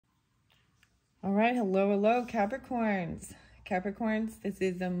All right, hello, Capricorns. Capricorns, this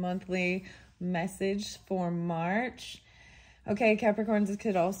is a monthly message for March. Okay, Capricorns, this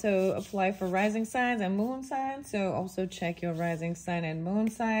could also apply for rising signs and moon signs, so also check your rising sign and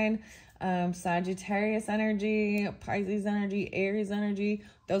moon sign. Sagittarius energy, Pisces energy, Aries energy,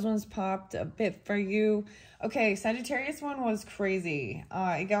 those ones popped a bit for you. Okay, Sagittarius one was crazy.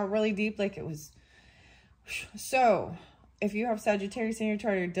 It got really deep, like it was... So... if you have Sagittarius in your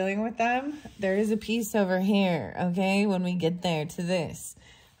chart, you're dealing with them, there is a piece over here, okay, when we get there to this,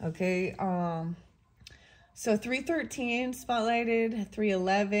 okay? So 313 spotlighted,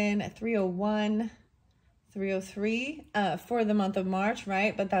 311, 301, 303 for the month of March,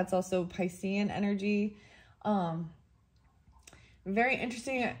 right? But that's also Piscean energy. Very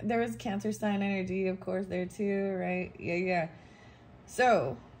interesting. There is Cancer sign energy, of course, there too, right? Yeah.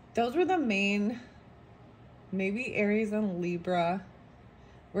 So those were the main... maybe Aries and Libra.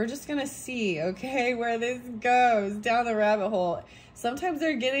 We're just gonna see, okay, where this goes down the rabbit hole. Sometimes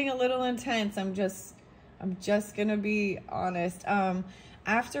they're getting a little intense. I'm just gonna be honest.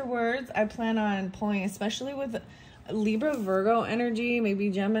 Afterwards, I plan on pulling, especially with Libra, Virgo energy, maybe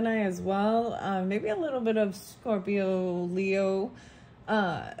Gemini as well. Maybe a little bit of Scorpio, Leo.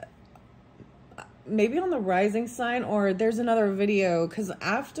 Maybe on the rising sign, or there's another video, because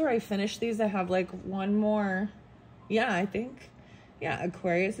after I finish these I have like one more. I think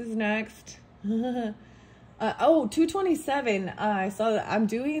Aquarius is next. 227. I saw that I'm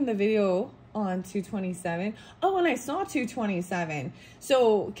doing the video on 227. And I saw 227.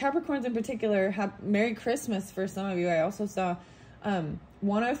 So Capricorns in particular, have Merry Christmas for some of you. I also saw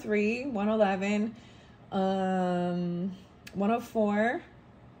 103, 111, 104,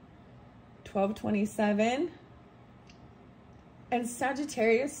 1227, and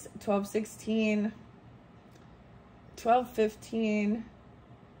Sagittarius 1216, 1215.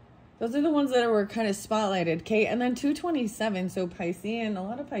 Those are the ones that were kind of spotlighted, okay? And then 227, so Piscean, a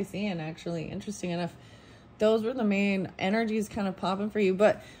lot of Piscean actually, interesting enough. Those were the main energies kind of popping for you,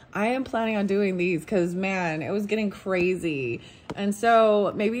 but I am planning on doing these because, man, it was getting crazy. And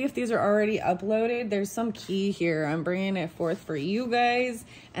so maybe if these are already uploaded, there's some key here. I'm bringing it forth for you guys.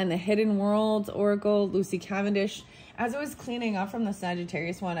 And the Hidden Worlds Oracle, Lucy Cavendish. As I was cleaning up from the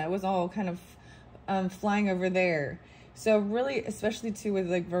Sagittarius one, I was all kind of flying over there. So really, especially too with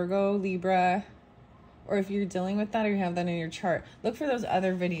like Virgo, Libra, or if you're dealing with that or you have that in your chart, look for those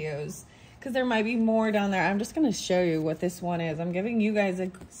other videos, because there might be more down there. I'm just going to show you what this one is. I'm giving you guys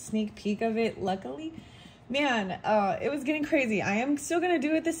a sneak peek of it, luckily. Man, it was getting crazy. I am still going to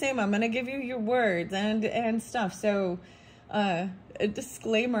do it the same. I'm going to give you your words and stuff. So, a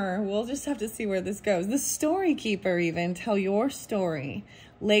disclaimer, we'll just have to see where this goes. The Story Keeper, even. Tell your story.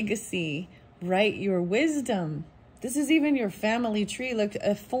 Legacy. Write your wisdom. This is even your family tree. Look,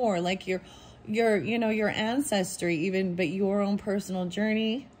 a 4. Like your ancestry, even, but your own personal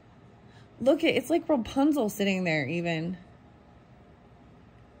journey. Look, it's like Rapunzel sitting there, even.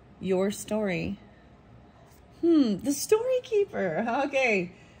 Your story. The Story Keeper.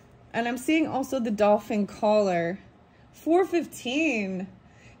 Okay. And I'm seeing also the Dolphin Caller. 415.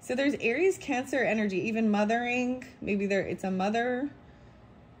 So there's Aries, Cancer energy, even mothering. Maybe it's a mother.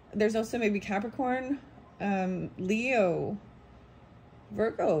 There's also maybe Capricorn, Leo,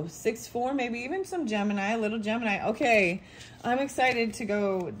 Virgo, 6-4, maybe even some Gemini, a little Gemini. Okay, I'm excited to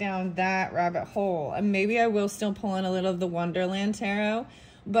go down that rabbit hole. And maybe I will still pull in a little of the Wonderland Tarot.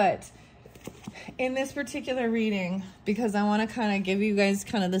 But in this particular reading, because I want to kind of give you guys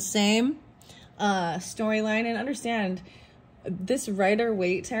kind of the same storyline and understand, this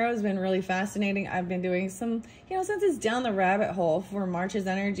Rider-Waite Tarot has been really fascinating. I've been doing some, since it's down the rabbit hole for March's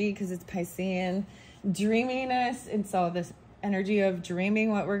energy, because it's Piscean, dreaminess, and so this energy of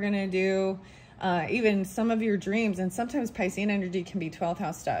dreaming what we're going to do, even some of your dreams, and sometimes Piscean energy can be 12th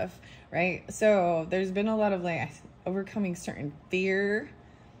house stuff, right? So there's been a lot of like overcoming certain fear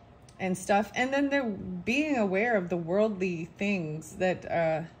and stuff, and then they're being aware of the worldly things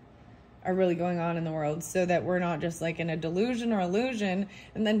that are really going on in the world, so that we're not just like in a delusion or illusion,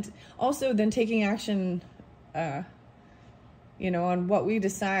 and then also taking action on what we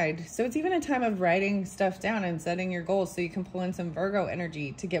decide. So it's even a time of writing stuff down and setting your goals, so you can pull in some Virgo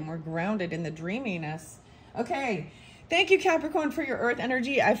energy to get more grounded in the dreaminess. Okay, thank you, Capricorn, for your earth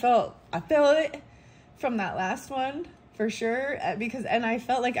energy. I felt it from that last one for sure, and I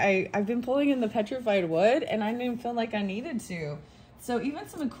felt like I've been pulling in the petrified wood, and I didn't even feel like I needed to. So even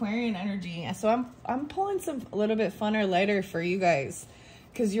some Aquarian energy. So I'm pulling some a little bit funner, lighter for you guys,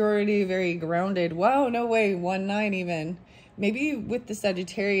 because you're already very grounded. Wow, no way, 1-9 even. Maybe with the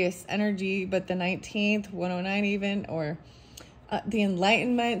Sagittarius energy, but the 19th, 109 even, or the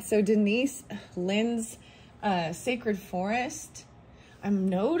Enlightenment. So Denise Lynn's Sacred Forest. I'm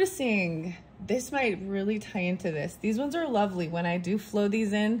noticing this might really tie into this. These ones are lovely when I do flow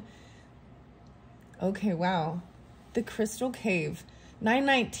these in. Okay, wow. The Crystal Cave.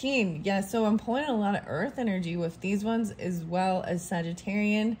 919. Yeah, so I'm pulling a lot of earth energy with these ones as well as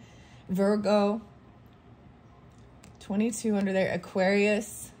Sagittarian, Virgo. 22 under there.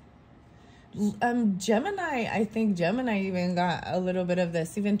 Aquarius. Gemini. I think Gemini even got a little bit of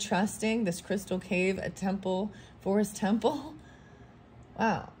this. Even trusting. This Crystal Cave, a temple, forest temple.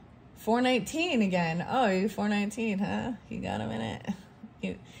 Wow. 419 again. Oh, you 419, huh? You got a minute.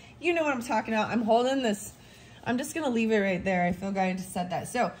 You know what I'm talking about. I'm holding this. I'm just going to leave it right there. I feel guided to set that.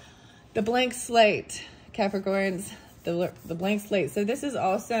 So, the blank slate, Capricorns, the blank slate. So, this is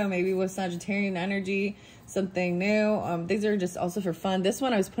also maybe with Sagittarian energy, something new. These are just also for fun. This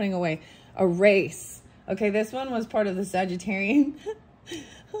one I was putting away. A race. Okay, this one was part of the Sagittarian.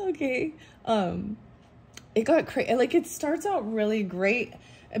 Okay. It got crazy. Like, it starts out really great,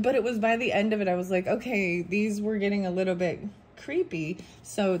 but it was by the end of it, I was like, okay, these were getting a little bit creepy.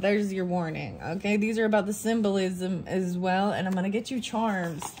 So there's your warning. Okay, these are about the symbolism as well, and I'm gonna get you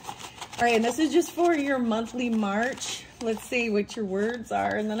charms. All right, and this is just for your monthly March. Let's see what your words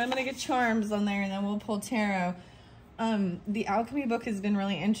are, and then I'm gonna get charms on there, and then we'll pull tarot. The alchemy book has been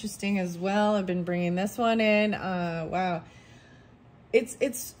really interesting as well. I've been bringing this one in. Wow,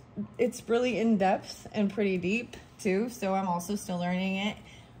 it's really in depth and pretty deep too. So I'm also still learning it,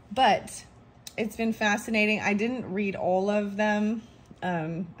 but it's been fascinating. I didn't read all of them.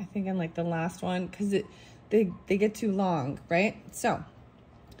 I think in like the last one, because they get too long, right? So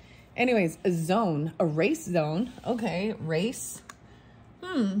anyways, a race zone. Okay, race.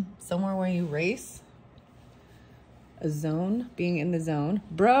 Somewhere where you race. A zone, being in the zone.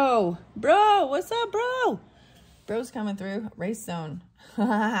 Bro, what's up, bro? Bro's coming through. Race zone.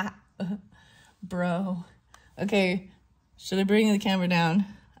 Bro. Okay, should I bring the camera down?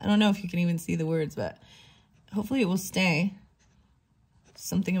 I don't know if you can even see the words, but hopefully it will stay.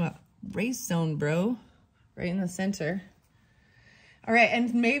 Something about race zone, bro. Right in the center. All right,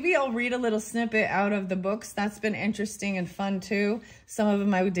 and maybe I'll read a little snippet out of the books. That's been interesting and fun too. Some of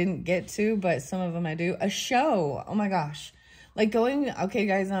them I didn't get to, but some of them I do. A show. Oh my gosh. Like going, okay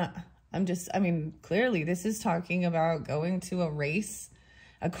guys, I mean, clearly this is talking about going to a race,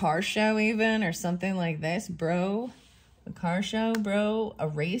 a car show even, or something like this, bro. A car show, bro. A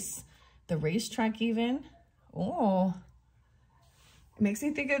race, the racetrack even. Oh, it makes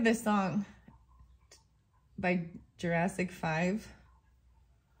me think of this song by Jurassic 5.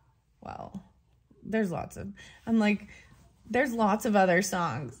 Wow, there's lots of, there's lots of other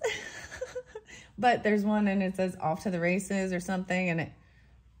songs. But there's one and it says off to the races or something, and it,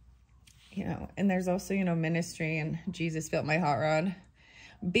 you know, and there's also, you know, ministry and Jesus built my hot rod.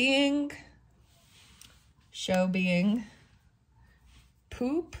 Being, show being,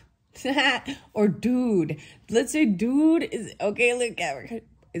 poop, or dude. Let's say dude is, okay, look at,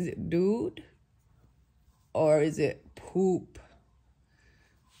 is it dude or is it poop?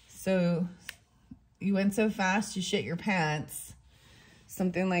 So you went so fast you shit your pants.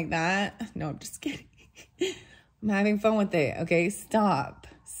 Something like that. No, I'm just kidding. I'm having fun with it. Okay, stop.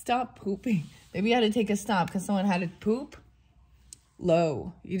 Stop pooping. Maybe you had to take a stop because someone had to poop.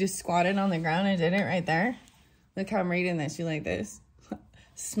 Low. You just squatted on the ground and did it right there. Look how I'm reading this. You like this?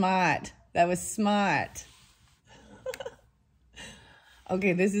 Smart. That was smart.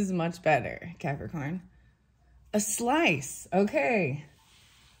 Okay, this is much better, Capricorn. A slice. Okay.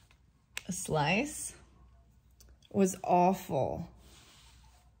 A slice was awful.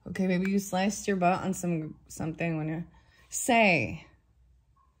 Okay, maybe you sliced your butt on something when you're... Say.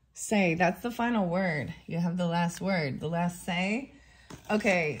 That's the final word. You have the last word. The last say.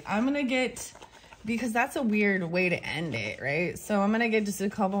 Okay, I'm going to get... Because that's a weird way to end it, right? So I'm going to get just a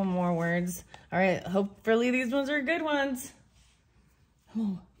couple more words. All right, hopefully these ones are good ones.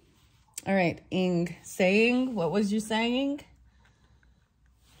 Oh. All right, ing. Saying. What was you saying?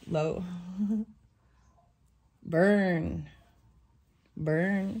 Low. Burn.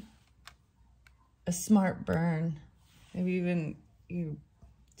 Burn. A smart burn. Maybe even you,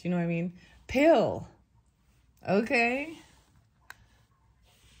 do you know what I mean? Pill. Okay.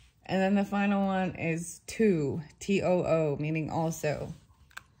 And then the final one is too, T-O-O, meaning also.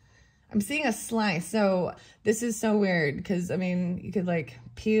 I'm seeing a slice. So this is so weird because, I mean, you could like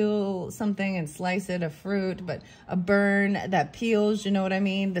peel something and slice it, a fruit, but a burn that peels, you know what I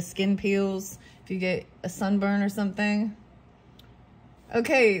mean? The skin peels if you get a sunburn or something.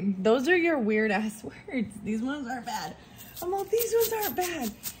 Okay, those are your weird ass words. These ones aren't bad. I'm like, these ones aren't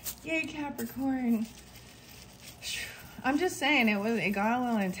bad. Yay, Capricorn. I'm just saying it got a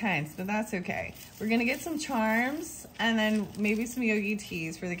little intense, but that's okay. We're gonna get some charms and then maybe some yogi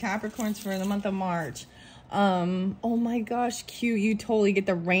teas for the Capricorns for the month of March. Oh my gosh, cute. You totally get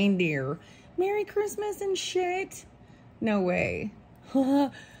the reindeer. Merry Christmas and shit. No way.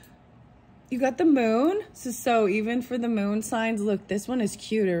 You got the moon. So even for the moon signs, look, this one is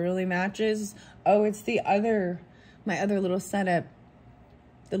cute. It really matches. Oh, it's my other little setup.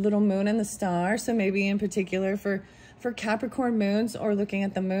 The little moon and the star. So maybe in particular for Capricorn moons or looking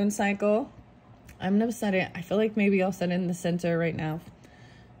at the moon cycle. I'm gonna set it. I feel like maybe I'll set it in the center right now.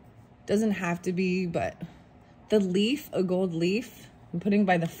 Doesn't have to be, but the leaf, a gold leaf, I'm putting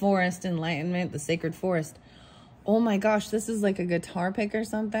by the forest, enlightenment, the sacred forest. Oh my gosh, this is like a guitar pick or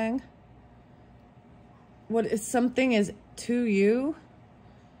something. What is something is to you?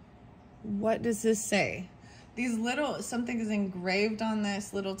 What does this say? These little, something is engraved on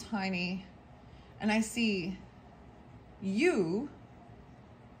this little tiny, and I see you,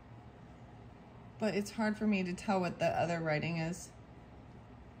 but it's hard for me to tell what the other writing is.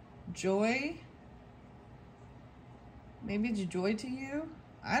 Joy? Maybe it's joy to you?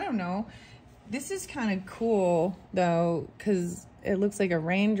 I don't know. This is kind of cool though, because it looks like a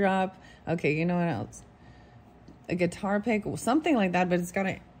raindrop. Okay, you know what else? A guitar pick, something like that, but it's got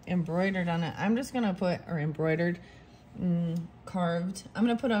it embroidered on it. I'm just gonna put, or embroidered, carved. I'm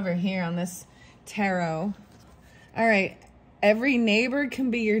gonna put over here on this tarot. All right, every neighbor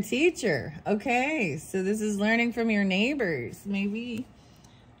can be your teacher. Okay, so this is learning from your neighbors, maybe.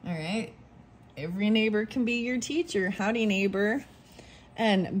 All right, every neighbor can be your teacher. Howdy, neighbor.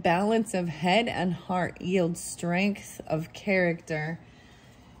 And balance of head and heart yields strength of character.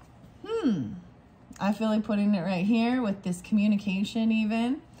 I feel like putting it right here with this communication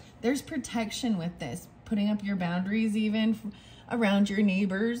even. There's protection with this. Putting up your boundaries even around your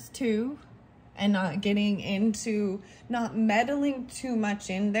neighbors too. And not getting into, not meddling too much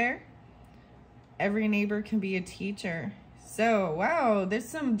in there. Every neighbor can be a teacher. So, wow, there's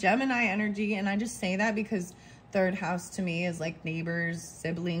some Gemini energy. And I just say that because third house to me is like neighbors,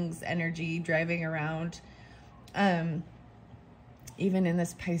 siblings energy, driving around. Even in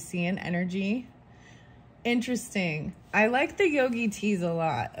this Piscean energy. Interesting. I like the yogi teas a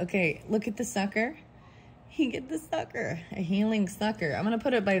lot. Okay, look at the sucker. He get the sucker, a healing sucker. I'm gonna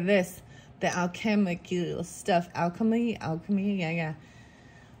put it by this, the alchemical stuff. Alchemy, yeah.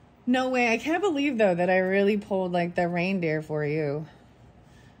 No way, I can't believe though that I really pulled like the reindeer for you.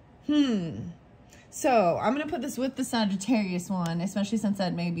 So I'm gonna put this with the Sagittarius one, especially since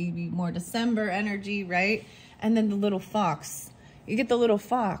that may be more December energy, right? And then the little fox. You get the little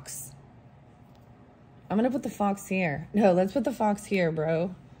fox. I'm gonna put the fox here. No, let's put the fox here,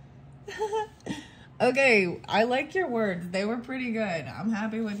 bro. Okay, I like your words. They were pretty good. I'm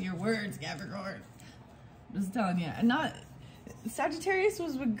happy with your words, Capricorn. Just telling you. Not Sagittarius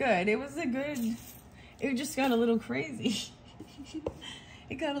was good. It was a good. It just got a little crazy.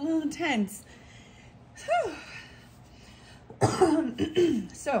 It got a little intense.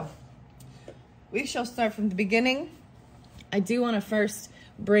 So we shall start from the beginning. I do want to first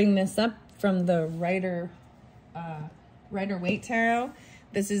bring this up from the Rider-Waite Tarot.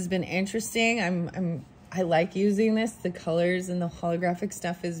 This has been interesting. I like using this. The colors and the holographic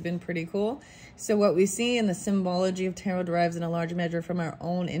stuff has been pretty cool. So what we see in the symbology of tarot derives in a large measure from our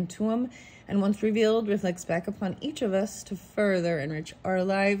own intuition, and once revealed, reflects back upon each of us to further enrich our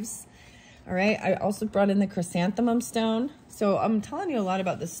lives. All right. I also brought in the chrysanthemum stone. So I'm telling you a lot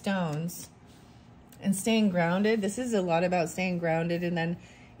about the stones and staying grounded. This is a lot about staying grounded, and then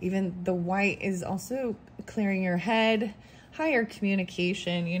even the white is also clearing your head, higher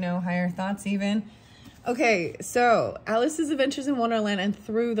communication, you know, higher thoughts even. Okay, so Alice's Adventures in Wonderland and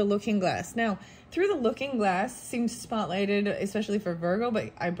Through the Looking Glass. Now, Through the Looking Glass seems spotlighted, especially for Virgo,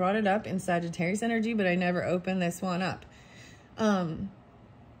 but I brought it up in Sagittarius energy, but I never opened this one up. And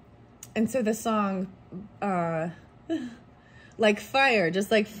so the song, like fire,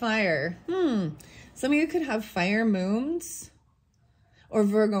 just like fire. Some of you could have fire moons or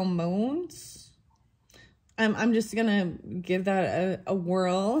Virgo moons. I'm just gonna give that a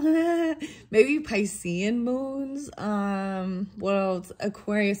whirl. Maybe Piscean moons. What else?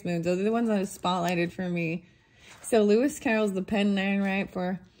 Aquarius moons. Those are the ones that are spotlighted for me. So Lewis Carroll's the pen name, right?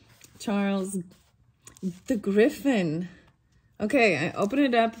 For Charles the Griffin. Okay, I open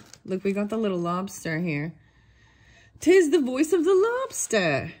it up. Look, we got the little lobster here. 'Tis the voice of the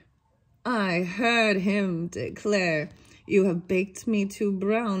lobster. I heard him declare, you have baked me too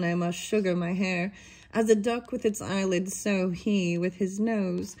brown, I must sugar my hair. As a duck with its eyelids, so he, with his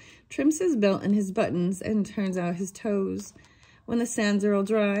nose, trims his belt and his buttons and turns out his toes. When the sands are all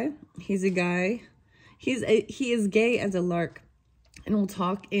dry, he's a guy. He is gay as a lark and will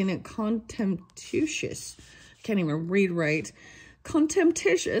talk in a contemptuous, can't even read right,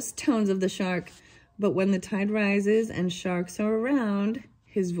 contemptuous tones of the shark. But when the tide rises and sharks are around,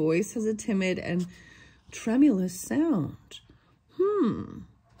 his voice has a timid and tremulous sound.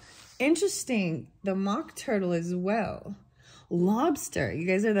 Interesting. The mock turtle as well. Lobster. You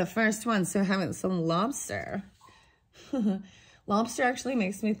guys are the first ones to have some lobster. Lobster actually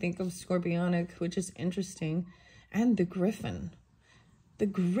makes me think of scorpionic, which is interesting. And the griffin. The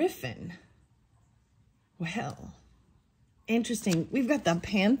griffin. Well, interesting. We've got the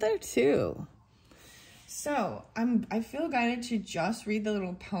panther too. So I feel guided to just read the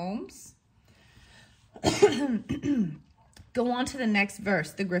little poems. Go on to the next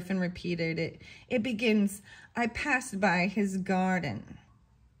verse. The griffin repeated it. It begins, I passed by his garden.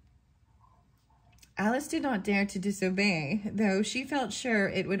 Alice did not dare to disobey, though she felt sure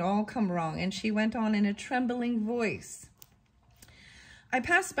it would all come wrong, and she went on in a trembling voice. I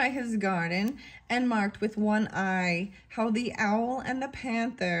passed by his garden and marked with one eye how the owl and the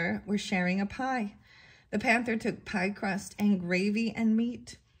panther were sharing a pie. The panther took pie crust and gravy and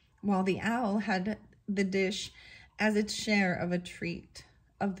meat, while the owl had the dish as its share of the treat.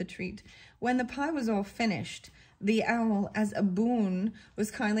 When the pie was all finished, the owl, as a boon, was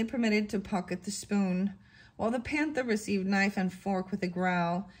kindly permitted to pocket the spoon, while the panther received knife and fork with a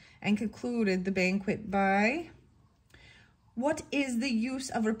growl, and concluded the banquet by... What is the use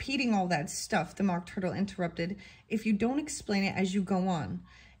of repeating all that stuff, the Mock Turtle interrupted, if you don't explain it as you go on?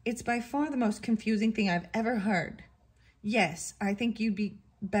 It's by far the most confusing thing I've ever heard. Yes, I think you'd be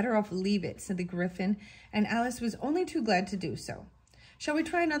better off leave it, said the Griffin, and Alice was only too glad to do so. Shall we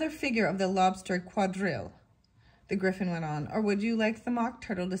try another figure of the lobster quadrille? The Griffin went on, or would you like the Mock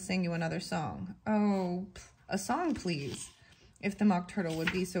Turtle to sing you another song? Oh, a song, please, if the Mock Turtle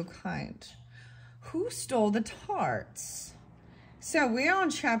would be so kind. Who stole the tarts? So we're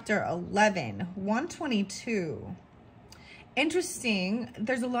on chapter 11, 122. Interesting.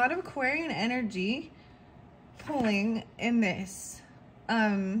 There's a lot of Aquarian energy pulling in this.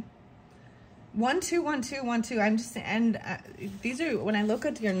 1, 2, 1, 2, 1, 2. I'm just, and these are, when I look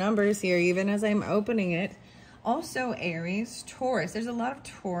at your numbers here, even as I'm opening it, also Aries, Taurus. There's a lot of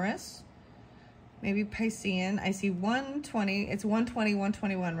Taurus. Maybe Piscean. I see 120. It's 120,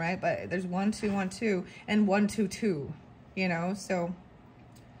 121, right? But there's 1, 2, 1, 2, and 1, 2, 2. You know, so,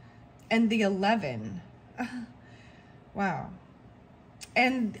 and the 11. Wow.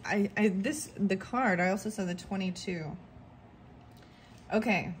 And the card, I also saw the 22.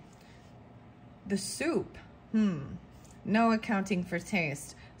 Okay. The soup. No accounting for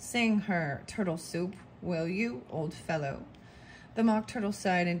taste. Sing her turtle soup, will you, old fellow? The Mock Turtle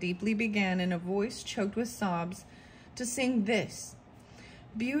sighed and deeply began in a voice choked with sobs to sing this.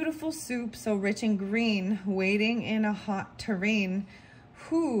 Beautiful soup, so rich and green, waiting in a hot tureen.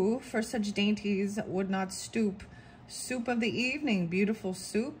 Who for such dainties would not stoop? Soup of the evening, beautiful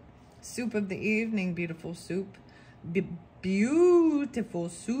soup. Soup of the evening, beautiful soup. Beautiful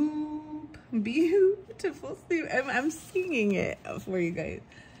soup. Beautiful soup. I'm singing it for you guys.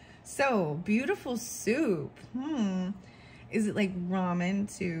 So, beautiful soup. Is it like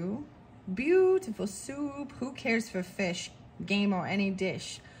ramen too? Beautiful soup. Who cares for fish, game, or any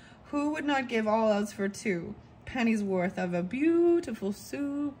dish? Who would not give all else for 2 pennies worth of a beautiful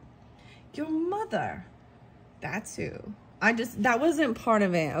soup? Your mother. That's who. That wasn't part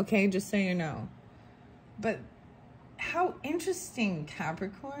of it, okay? Just so you know. But how interesting,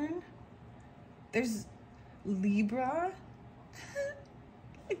 Capricorn. There's Libra,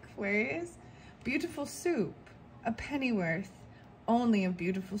 Aquarius. Beautiful soup. A pennyworth only of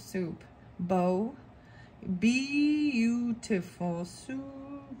beautiful soup. Beau. Beautiful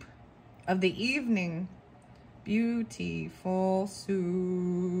soup of the evening. Beautiful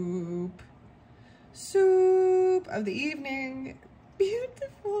soup. Soup of the evening.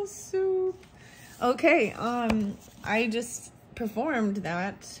 Beautiful soup. Okay, I just performed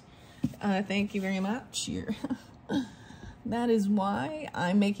that. Thank you very much. That is why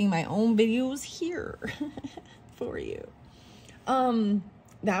I'm making my own videos here for you.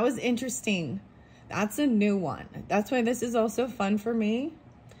 That was interesting. That's a new one. That's why this is also fun for me.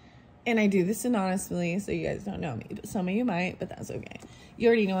 And I do this anonymously, so you guys don't know me. But some of you might, but that's okay. You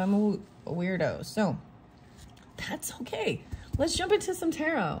already know I'm a weirdo, so that's okay. Let's jump into some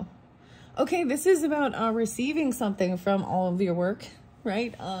tarot. Okay, this is about receiving something from all of your work,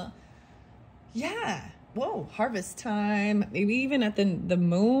 right? Yeah. Whoa, harvest time. Maybe even at the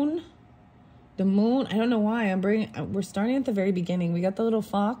moon. The moon. I don't know why. We're starting at the very beginning. We got the little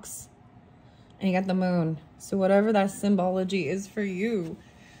fox. And you got the moon. So whatever that symbology is for you.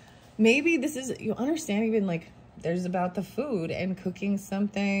 maybe this is, you understand, even like there's about the food and cooking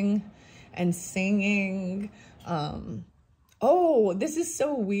something and singing. Oh, this is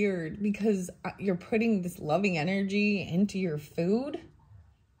so weird because you're putting this loving energy into your food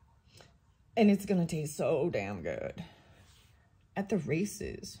and it's gonna taste so damn good at the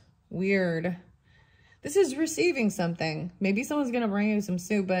races. Weird. This is receiving something. Maybe someone's gonna bring you some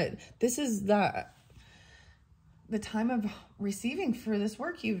soup, but this is the time of receiving for this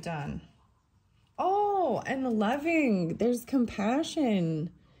work you've done. Oh, and the loving. There's compassion.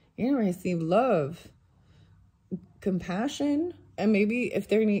 You're gonna receive love, compassion, and maybe if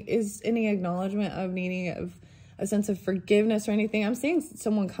there is any acknowledgement of needing of a sense of forgiveness or anything, I'm seeing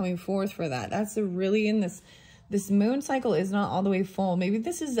someone coming forth for that. That's really in this moon cycle is not all the way full. Maybe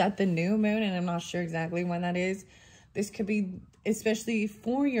this is at the new moon, and I'm not sure exactly when that is. This could be especially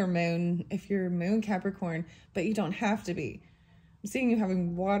for your moon, if you're moon Capricorn, but you don't have to be. I'm seeing you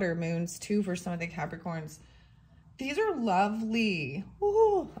having water moons too for some of the Capricorns. These are lovely.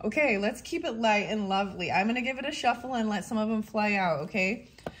 Ooh, okay, let's keep it light and lovely. I'm going to give it a shuffle and let some of them fly out, okay?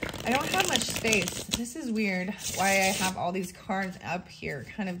 I don't have much space. This is weird why I have all these cards up here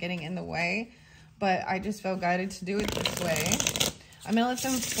kind of getting in the way, but I just felt guided to do it this way. I'm going to let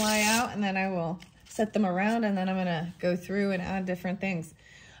them fly out and then I will set them around and then I'm going to go through and add different things.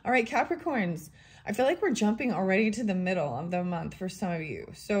 All right, Capricorns. I feel like we're jumping already to the middle of the month for some of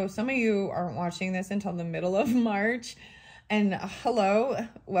you. So some of you aren't watching this until the middle of March. And hello,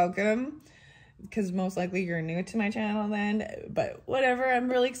 welcome, because most likely you're new to my channel then. But whatever, I'm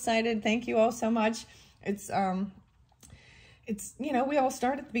really excited. Thank you all so much. It's you know, we all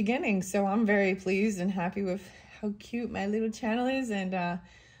start at the beginning. So I'm very pleased and happy with how cute my little channel is. And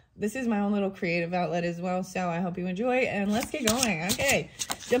this is my own little creative outlet as well. So I hope you enjoy and let's get going. Okay.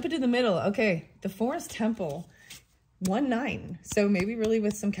 Jump into the middle. Okay, the Forest Temple, 1-9. So maybe really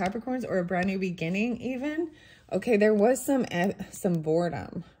with some Capricorns or a brand new beginning even. Okay, there was some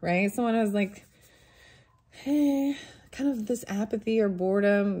boredom, right? Someone was like, hey, kind of this apathy or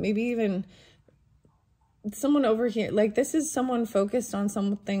boredom. Maybe even someone over here. Like this is someone focused on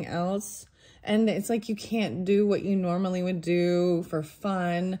something else. And it's like you can't do what you normally would do for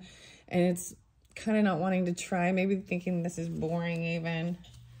fun. And it's kind of not wanting to try. Maybe thinking this is boring even.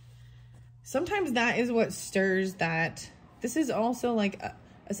 Sometimes that is what stirs that. This is also like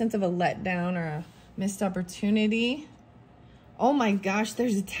a sense of a letdown or a missed opportunity. Oh my gosh,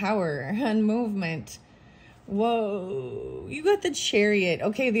 there's a tower and movement. Whoa, you got the Chariot.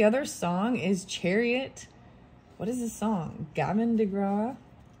 Okay, the other song is Chariot. What is this song? Gavin DeGraw.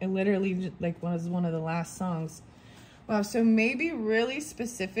 It literally like was one of the last songs. Wow, so maybe really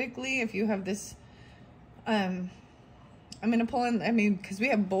specifically if you have this I'm going to pull in, I mean, because we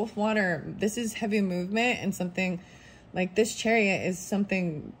have both water. This is heavy movement and something like this Chariot is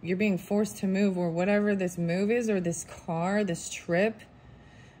something you're being forced to move or whatever this move is or this car, this trip.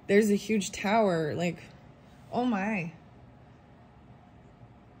 There's a huge tower. Like, oh my.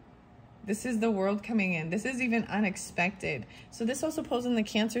 This is the world coming in. This is even unexpected. So this also pulls in the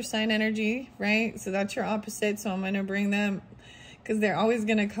Cancer sign energy, right? So that's your opposite. So I'm going to bring them because they're always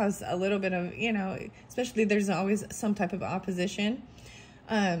going to cause a little bit of, you know, especially there's always some type of opposition.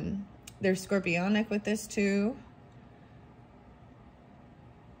 They're scorpionic with this too.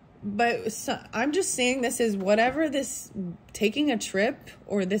 But so, I'm just saying this is whatever this taking a trip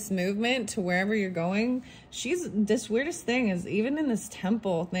or this movement to wherever you're going. This weirdest thing is even in this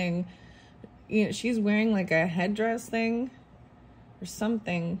temple thing, you know, she's wearing like a headdress thing or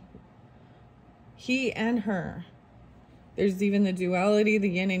something. He and her. There's even the duality, the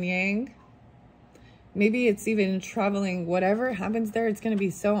yin and yang. Maybe it's even traveling. Whatever happens there, it's going to be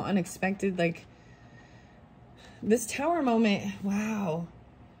so unexpected. Like this tower moment. Wow.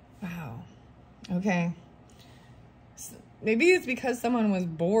 Wow. Okay. So maybe it's because someone was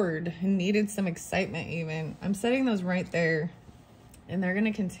bored and needed some excitement even. I'm setting those right there. And they're going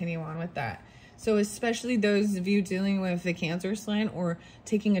to continue on with that. So especially those of you dealing with the Cancer sign or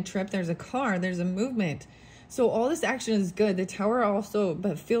taking a trip, there's a car, there's a movement. So all this action is good. The tower also,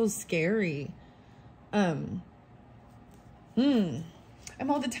 but feels scary. And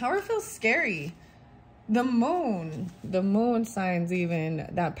while the tower feels scary, the moon signs even,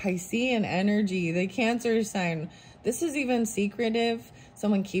 that Piscean energy, the Cancer sign, this is even secretive,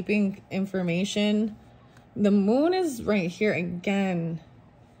 someone keeping information. The moon is right here again.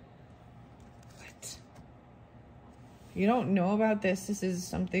 What? You don't know about this. This is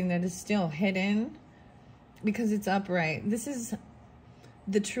something that is still hidden because it's upright. This is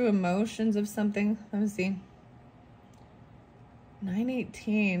the true emotions of something. Let me see.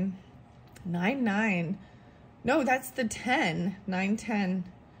 918. 9-9. No, that's the 10. 9-10.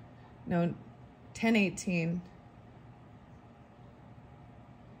 No, 1018.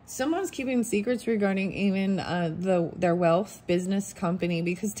 Someone's keeping secrets regarding even their wealth, business, company,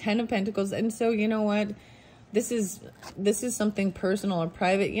 because 10 of Pentacles. And so, you know what? This is something personal or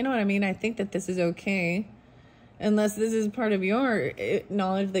private. You know what I mean? I think that this is okay. Unless this is part of your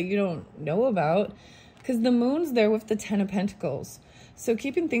knowledge that you don't know about. Because the moon's there with the 10 of Pentacles. So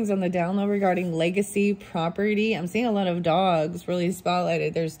keeping things on the down low regarding legacy, property. I'm seeing a lot of dogs really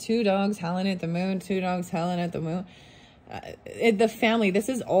spotlighted. There's 2 dogs howling at the moon, 2 dogs howling at the moon. The family, this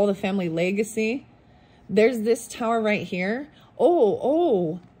is all the family legacy. There's this tower right here.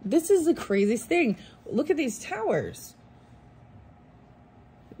 Oh, this is the craziest thing. Look at these towers.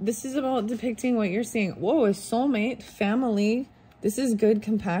 This is about depicting what you're seeing. Whoa, a soulmate, family. This is good,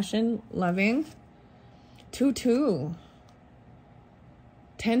 compassion, loving. 2-2.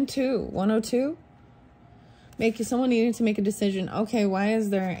 10-2. 102. Someone needing to make a decision. Okay, why is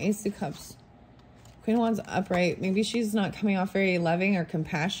there an Ace of Cups? Queen of Wands upright. Maybe she's not coming off very loving or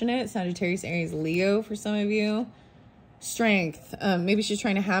compassionate. Sagittarius, Aries, Leo for some of you. Strength. Maybe she's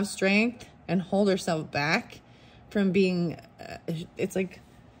trying to have strength and hold herself back from being... it's like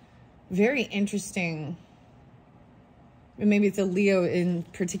very interesting. And maybe it's a Leo in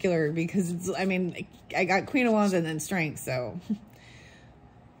particular because it's... I mean, I got Queen of Wands and then strength, so...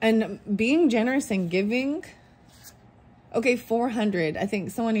 And being generous and giving... Okay, 400. I think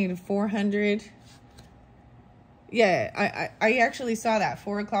someone needed 400... Yeah, I actually saw that.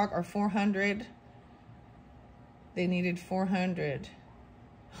 4 o'clock or 400. They needed 400.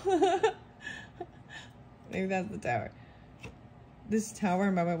 Maybe that's the tower. This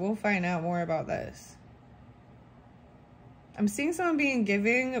tower moment. We'll find out more about this. I'm seeing someone being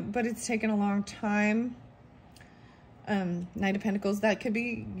giving, but it's taken a long time. Knight of Pentacles. That could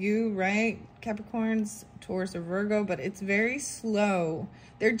be you, right? Capricorns, Taurus, or Virgo. But it's very slow.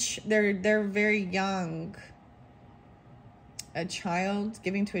 They're very young. A child,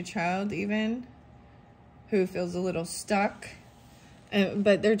 giving to a child even, who feels a little stuck,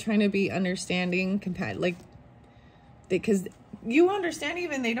 but they're trying to be understanding, like, because you understand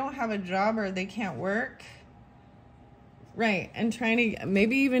even they don't have a job or they can't work, right? And trying to,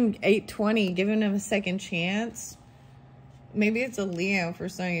 maybe even 820, giving them a second chance. Maybe it's a Leo for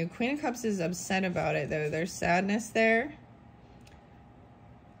some of you. Queen of Cups is upset about it though. There's sadness there.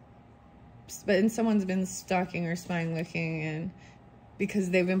 But someone's been stalking or spying, looking, and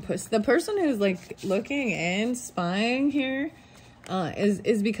because they've been pushed. The person who's like looking and spying here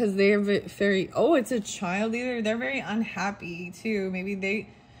is because they're very... Oh, it's a child either. They're very unhappy too. Maybe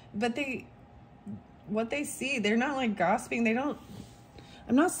what they see, they're not like gossiping. They don't...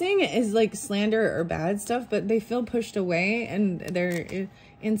 I'm not saying it is like slander or bad stuff, but they feel pushed away and they're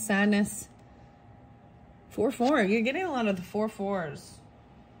in sadness. 4-4. You're getting a lot of the 4-4s.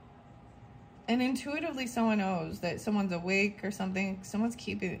 And intuitively someone knows that someone's awake or something. Someone's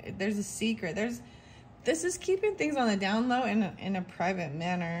keeping... There's a secret. This is keeping things on the down low in a private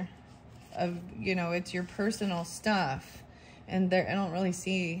manner. Of, you know, it's your personal stuff. And I don't really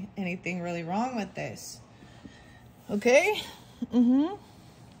see anything really wrong with this. Okay? Don't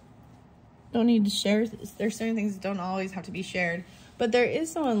need to share. There's certain things that don't always have to be shared. But there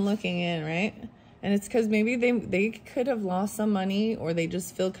is someone looking in, right? And it's because maybe they could have lost some money or they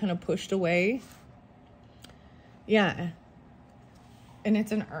just feel kind of pushed away. Yeah. And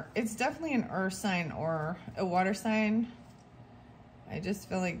it's definitely an earth sign or a water sign. I just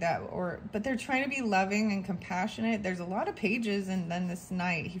feel like that. But they're trying to be loving and compassionate. There's a lot of pages, and then this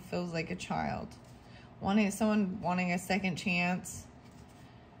Knight, he feels like a child. Someone wanting a second chance.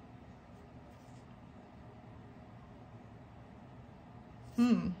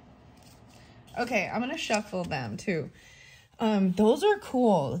 Okay, I'm going to shuffle them too. Those are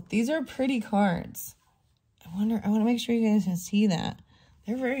cool. These are pretty cards. I want to make sure you guys can see that.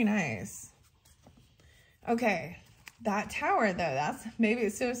 They're very nice. Okay, that tower though, that's maybe,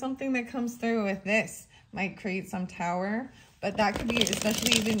 so something that comes through with this might create some tower, but that could be,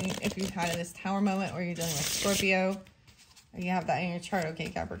 especially even if you've had this tower moment or you're dealing with Scorpio, you have that in your chart, okay,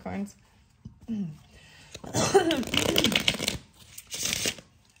 Capricorns?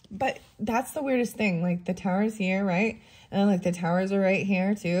 But that's the weirdest thing. Like the tower's here, right? And like the towers are right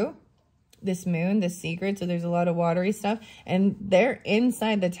here too. This moon, this secret. So there's a lot of watery stuff. And they're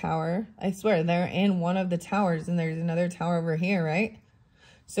inside the tower. I swear, they're in one of the towers. And there's another tower over here, right?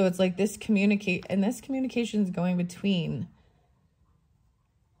 So it's like this and this communication is going between.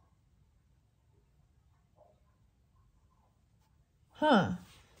 Huh.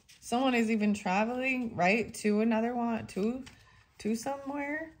 Someone is even traveling, right? To another one, to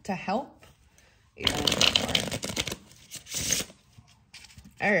somewhere to help.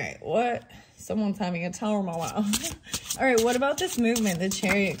 All right, what? Someone's having a tower moment. All right, what about this movement, the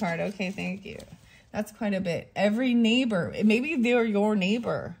Chariot card? Okay, thank you. That's quite a bit. Every neighbor, maybe they're your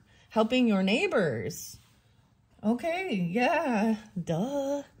neighbor, helping your neighbors. Okay, yeah,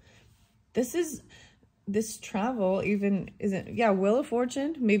 duh. This travel even isn't, yeah, Wheel of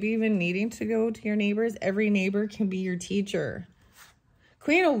Fortune, maybe even needing to go to your neighbors. Every neighbor can be your teacher.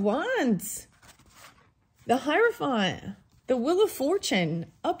 Queen of Wands, the Hierophant, the Wheel of Fortune,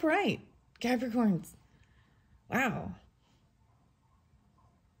 upright, Capricorns. Wow.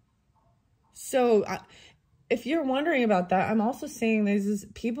 So if you're wondering about that, I'm also saying these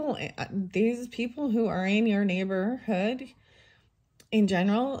people who are in your neighborhood in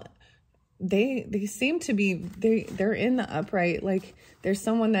general, they seem to be, they're in the upright. Like there's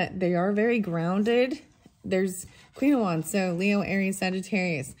someone that they are very grounded. There's Queen of Wands, so Leo, Aries,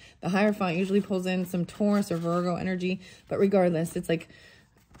 Sagittarius. The Hierophant usually pulls in some Taurus or Virgo energy, but regardless, it's like,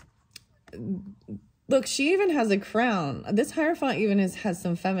 look, she even has a crown. This Hierophant even has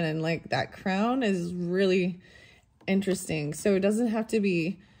some feminine, like that crown is really interesting. So it doesn't have to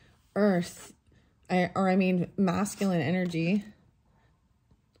be earth, I mean masculine energy.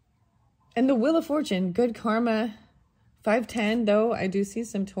 And the Wheel of Fortune, good karma, 510, though I do see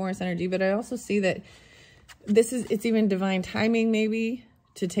some Taurus energy, but I also see that it's even divine timing maybe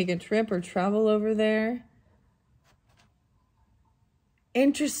to take a trip or travel over there.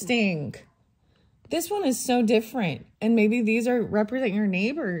 Interesting. This one is so different. And maybe these represent your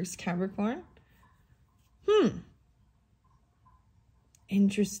neighbors, Capricorn.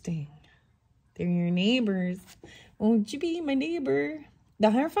 Interesting. They're your neighbors. Won't you be my neighbor?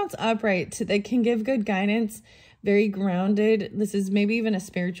 The Hierophant's upright. They can give good guidance. Very grounded. This is maybe even a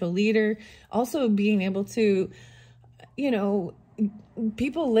spiritual leader. Also being able to, you know,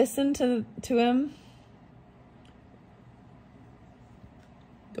 people listen to him.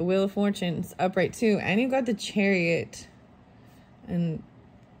 The Wheel of Fortune's upright too. And you've got the Chariot and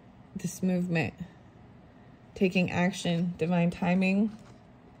this movement. Taking action. Divine timing.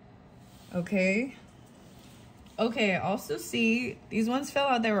 Okay. Okay, I also see these ones fell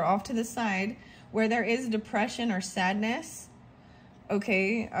out. They were off to the side where there is depression or sadness.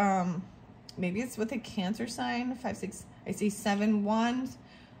 Okay. Maybe it's with a Cancer sign. 5, 6. I see 7, 1,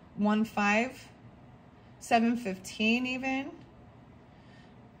 1, 5, 7, 15 even.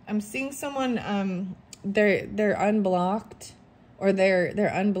 I'm seeing someone, they're unblocked or they're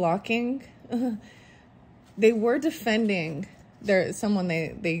unblocking. They were defending this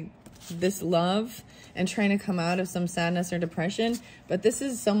love and trying to come out of some sadness or depression, but this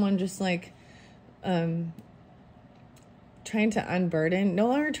is someone just like trying to unburden, no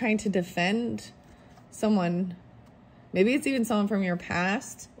longer trying to defend someone. Maybe it's even someone from your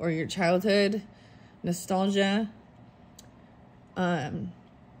past or your childhood, nostalgia. 7,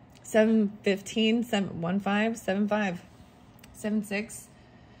 15, 7, 1, 5, 7, 5, 7, 6.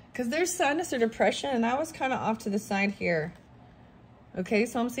 Because there's sadness or depression, and I was kind of off to the side here. Okay,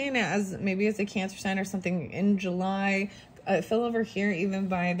 so I'm seeing it as maybe it's a Cancer sign or something in July. It fell over here even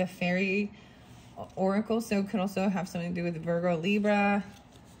by the fairy oracle, so it could also have something to do with Virgo, Libra,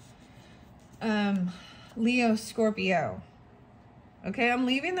 Leo, Scorpio. Okay, I'm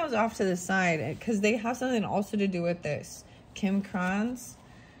leaving those off to the side because they have something also to do with this. Kim Kranz.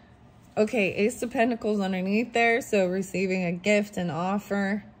 Okay, Ace of Pentacles underneath there, so receiving a gift, an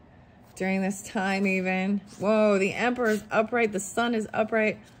offer during this time even. Whoa, the Emperor is upright, the Sun is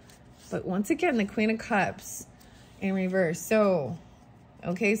upright, but once again, the Queen of Cups in reverse. So,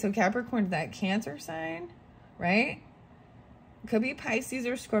 okay, so Capricorn's that Cancer sign, right? Could be Pisces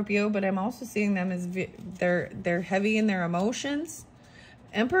or Scorpio, but I'm also seeing them as they're heavy in their emotions.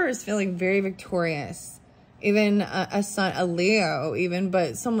 Emperor is feeling very victorious. Even a Leo, even,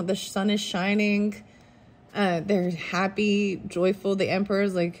 but the sun is shining. They're happy, joyful. The Emperor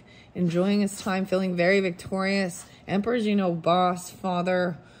is like enjoying his time, feeling very victorious. Emperor's, you know, boss,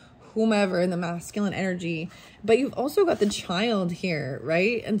 father, whomever in the masculine energy. But you've also got the child here,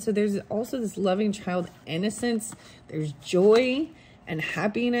 right? And so there's also this loving child innocence. There's joy and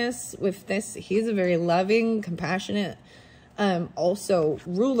happiness with this. He's a very loving, compassionate, also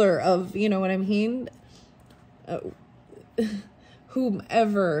ruler of, you know what I mean?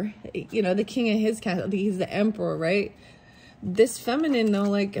 Whomever, you know, the king of his castle, he's the emperor, right? This feminine, though,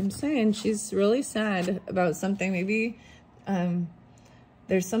 like I'm saying, she's really sad about something. Maybe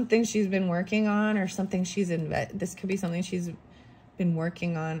there's something she's been working on, or something this could be something she's been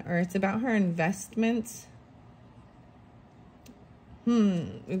working on, or it's about her investments.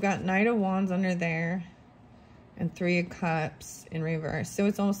 We've got Knight of Wands under there, and 3 of Cups in reverse. So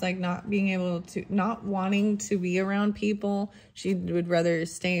it's almost like not wanting to be around people. She would rather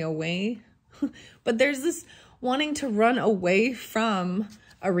stay away. But there's this wanting to run away from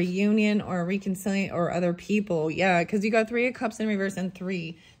a reunion or a reconciliation or other people. Yeah, because you got 3 of Cups in reverse and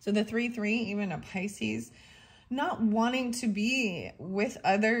 3. So the 3-3, even a Pisces, not wanting to be with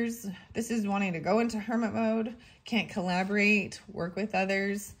others. This is wanting to go into hermit mode, can't collaborate, work with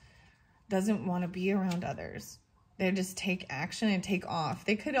others, doesn't want to be around others. They just take action and take off.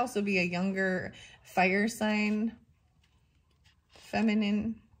 They could also be a younger fire sign,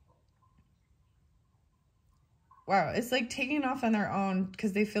 feminine. Wow, it's like taking off on their own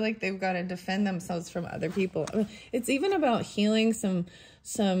because they feel like they've got to defend themselves from other people. It's even about healing some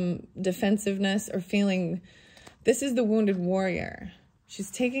defensiveness or feeling. This is the wounded warrior.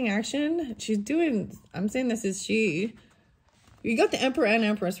 She's taking action. She's doing, I'm saying this is she. You got the Emperor and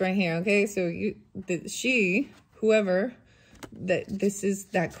Empress right here, okay? So whoever, this is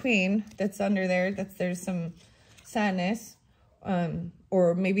that queen that's under there, there's some sadness,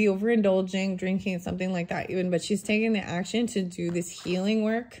 or maybe overindulging, drinking, something like that even. But she's taking the action to do this healing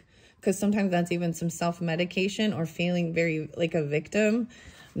work, because sometimes that's even some self-medication or feeling very like a victim.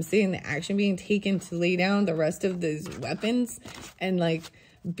 I'm seeing the action being taken to lay down the rest of these weapons and like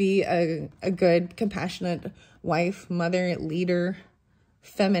be a good, compassionate wife, mother, leader,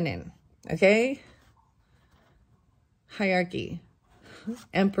 feminine, okay? Hierarchy,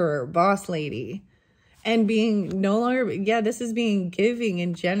 emperor, boss lady, and being no longer, yeah, this is being giving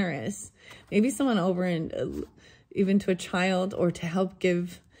and generous. Maybe someone over and even to a child or to help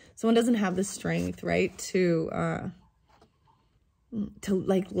give. Someone doesn't have the strength, right, to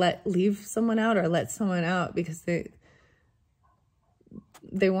like leave someone out or let someone out because they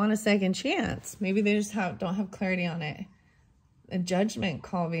want a second chance. Maybe they just don't have clarity on it. A judgment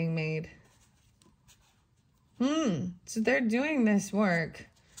call being made. So they're doing this work.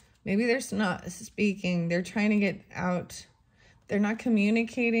 Maybe they're not speaking. They're trying to get out. They're not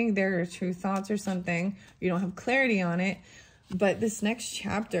communicating their true thoughts or something. You don't have clarity on it. But this next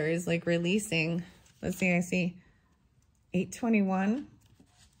chapter is like releasing. Let's see, I see 821.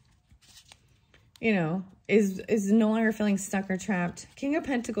 You know, is no longer feeling stuck or trapped. King of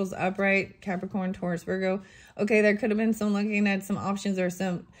Pentacles upright, Capricorn, Taurus, Virgo. Okay, there could have been some looking at some options or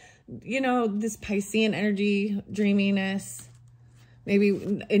some, you know, this Piscean energy, dreaminess. Maybe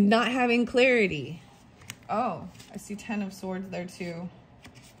not having clarity. Oh, I see 10 of Swords there too.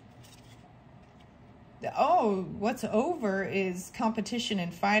 Oh, what's over is competition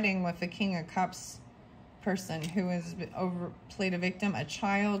and fighting with the King of Cups person who has played a victim, a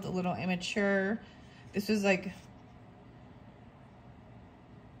child, a little immature. This was like,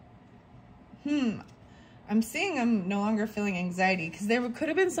 I'm seeing I'm no longer feeling anxiety because there could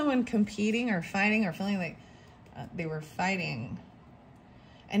have been someone competing or fighting or feeling like they were fighting,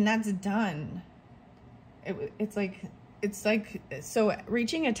 and that's done. It's like, so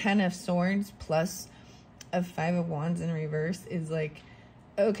reaching a 10 of Swords plus a 5 of Wands in reverse is like,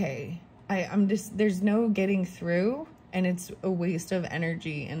 okay, I'm just, there's no getting through, and it's a waste of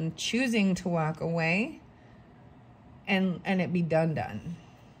energy, and choosing to walk away and it be done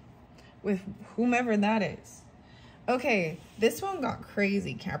with whomever that is. Okay, this one got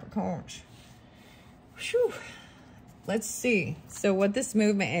crazy, Capricorn. Whew. Let's see. So what this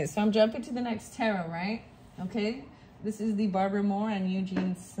movement is. So I'm jumping to the next tarot, right? Okay. This is the Barbara Moore and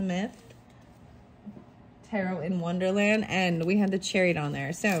Eugene Smith tarot in Wonderland, and we had the chariot on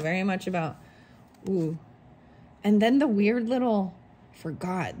there. So very much about, ooh. And then the weird little,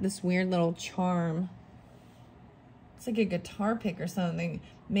 this weird little charm. It's like a guitar pick or something.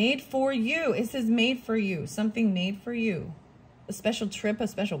 Made for you. It says made for you. Something made for you. A special trip, a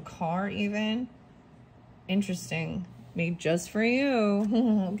special car even. Interesting. Made just for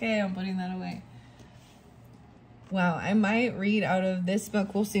you. Okay, I'm putting that away. Wow, I might read out of this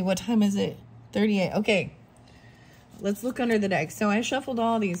book. We'll see. What time is it? 38. Okay. Let's look under the deck. So I shuffled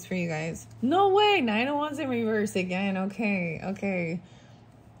all these for you guys. No way. 9 of Wands in reverse again. Okay. Okay.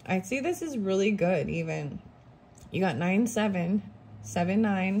 I see this is really good even. You got 9-7.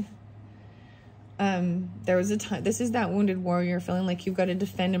 7-9. There was a time. This is that wounded warrior feeling like you've got to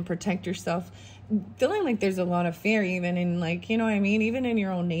defend and protect yourself. Feeling like there's a lot of fear even in, like, you know what I mean? Even in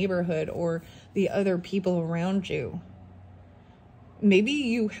your own neighborhood or the other people around you. Maybe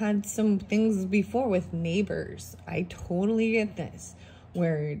you had some things before with neighbors. I totally get this.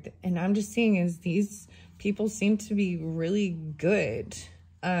 And I'm just seeing is these people seem to be really good.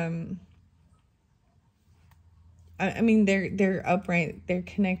 I mean, they're upright. They're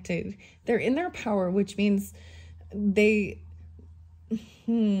connected. They're in their power, which means they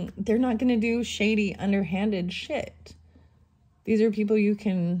they're not going to do shady, underhanded shit. These are people you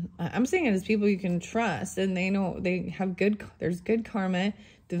can, I'm saying it as people you can trust, and they know they have there's good karma,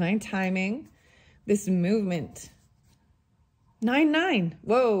 divine timing, this movement. 9-9.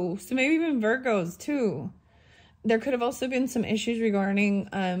 Whoa. So maybe even Virgos too. There could have also been some issues regarding,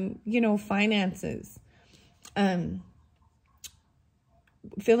 finances,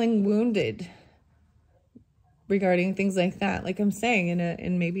 feeling wounded regarding things like that. Like I'm saying,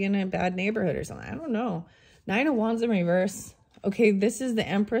 maybe in a bad neighborhood or something. I don't know. 9 of Wands in reverse. Okay, this is the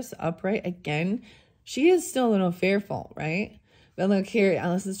Empress upright again. She is still a little fearful, right? But look here,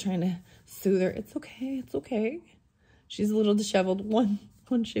 Alice is trying to soothe her. It's okay. It's okay. She's a little disheveled. One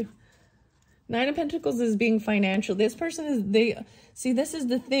shoe. 9 of Pentacles is being financial. This person is, this is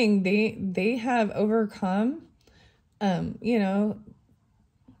the thing. They have overcome,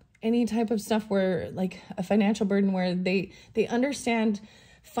 any type of stuff where, like, a financial burden where they understand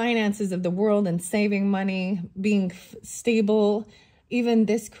finances of the world and saving money, being stable. Even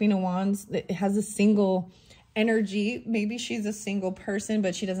this Queen of Wands, it has a single energy. Maybe she's a single person,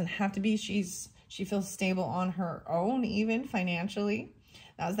 but she doesn't have to be. She feels stable on her own, even financially.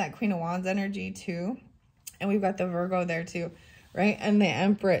 That was that Queen of Wands energy too. And we've got the Virgo there too, right? And the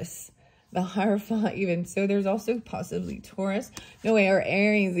Empress, the Hierophant even. So there's also possibly Taurus. No way, or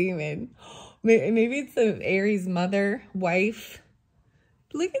Aries even. Maybe it's the Aries mother, wife.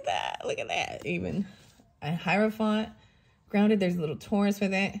 Look at that. Look at that. Even a Hierophant. Grounded. There's a little Taurus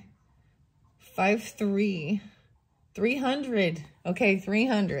with it. 5-3. 300. Okay,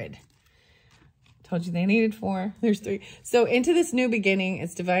 300. Told you they needed 4. There's 3. So into this new beginning,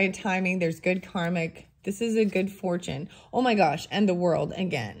 it's divine timing. There's good karmic. This is a good fortune. Oh my gosh. And the world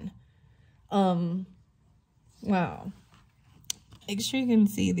again. Wow. Make sure you can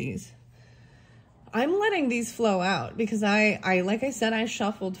see these. I'm letting these flow out because I like I said, I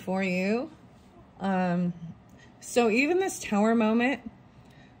shuffled for you. So even this Tower moment,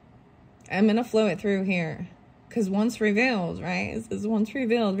 I'm going to flow it through here. Because once revealed, right? It says once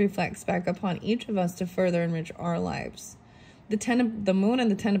revealed reflects back upon each of us to further enrich our lives. The Moon and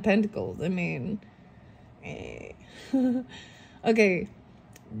the 10 of Pentacles. I mean, okay.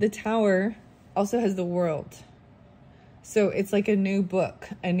 The Tower also has the World. So it's like a new book,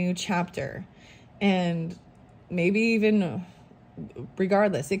 a new chapter. And maybe even,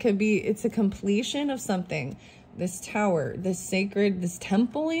 regardless, it's a completion of something. This tower, this sacred, this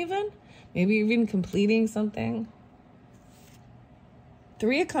temple even. Maybe even completing something.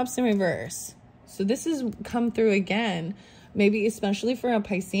 3 of Cups in reverse. So this has come through again. Maybe especially for a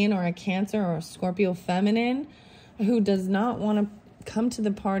Piscean or a Cancer or a Scorpio feminine who does not want to come to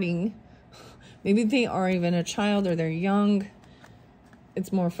the party. Maybe they are even a child or they're young.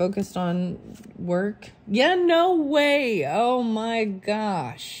 It's more focused on work. Yeah, no way. Oh my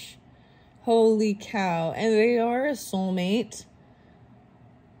gosh. Holy cow. And they are a soulmate.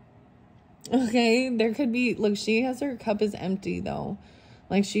 Okay, there could be, look, she has her cup is empty though.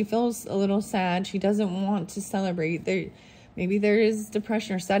 Like she feels a little sad. She doesn't want to celebrate. Maybe there is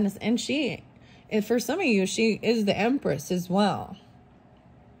depression or sadness. And for some of you, she is the Empress as well.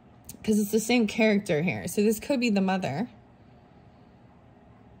 Because it's the same character here. So this could be the mother.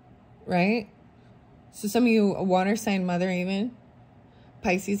 Right? So some of you, a water sign mother even.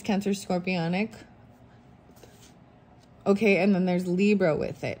 Pisces, Cancer, Scorpionic. Okay, and then there's Libra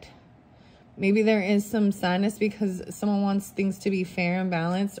with it. Maybe there is some sadness because someone wants things to be fair and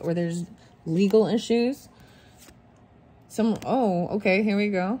balanced, or there's legal issues. Oh, okay, here we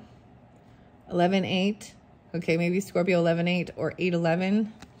go. 11-8. Okay, maybe Scorpio 11-8 or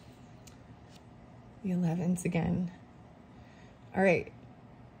 8-11. The 11s again. All right.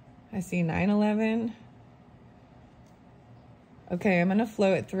 I see 9-11. Okay, I'm going to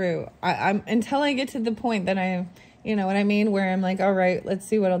flow it through. I'm until I get to the point that you know what I mean? Where I'm like, all right, let's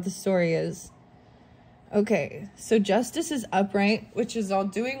see what all the story is. Okay, so Justice is upright, which is all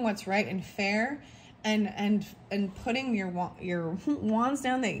doing what's right and fair, and putting your wands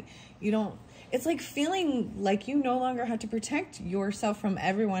down that you don't. It's like feeling like you no longer have to protect yourself from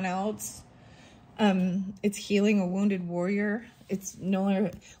everyone else. It's healing a wounded warrior. It's no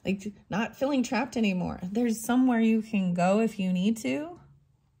longer like not feeling trapped anymore. There's somewhere you can go if you need to.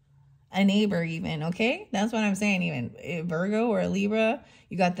 A neighbor even, okay? That's what I'm saying even. A Virgo or a Libra.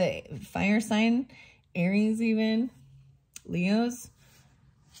 You got the fire sign. Aries even. Leos.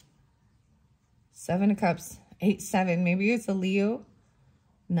 7 of Cups. 8-7. Maybe it's a Leo.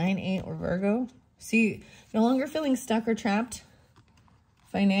 9-8 or Virgo. See, no longer feeling stuck or trapped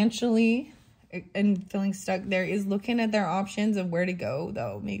financially and feeling stuck. There is looking at their options of where to go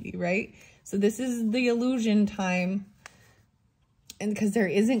though, maybe, right? So this is the illusion time. And because there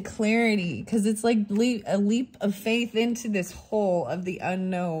isn't clarity, because it's like a leap of faith into this hole of the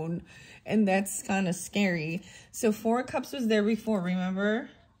unknown. And that's kind of scary. So 4 of Cups was there before, remember?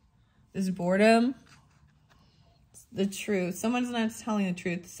 This boredom. The truth. Someone's not telling the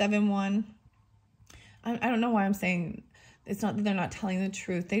truth. 7-1. I don't know why I'm saying it's not that they're not telling the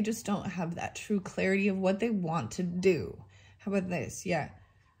truth. They just don't have that true clarity of what they want to do. How about this? Yeah.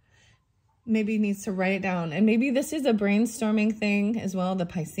 Maybe needs to write it down. And maybe this is a brainstorming thing as well, the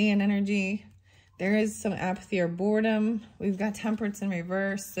Piscean energy. There is some apathy or boredom. We've got Temperance in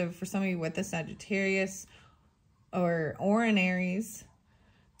reverse. So for some of you with the Sagittarius or an Aries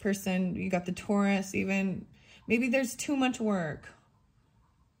person, you got the Taurus even. Maybe there's too much work.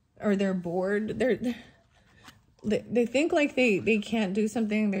 Or they're bored. They think like they can't do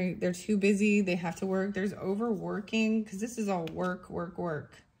something. They're too busy. They have to work. There's overworking because this is all work.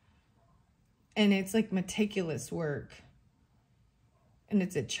 And it's like meticulous work. And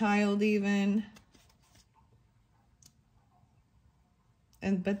it's a child even.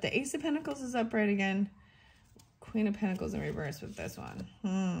 But the Ace of Pentacles is upright again. Queen of Pentacles in reverse with this one.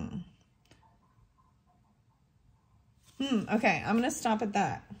 Okay, I'm going to stop at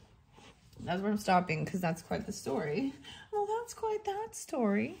that. That's where I'm stopping because that's quite the story. Well, that's quite that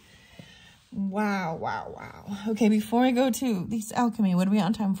story. Wow. Okay, before I go to these alchemy, what are we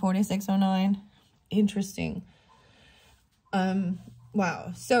on time? 46:09. Interesting.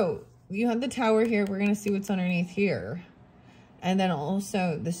 Wow. So you have the Tower here. We're going to see what's underneath here. And then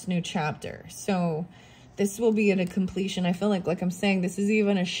also this new chapter. So this will be at a completion. I feel like I'm saying, this is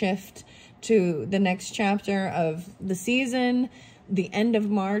even a shift to the next chapter of the season, the end of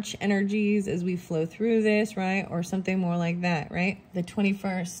March energies as we flow through this, right? Or something more like that, right? The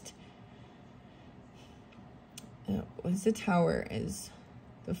 21st. What's the Tower? Is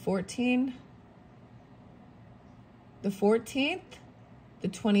the 14th? The 14th? The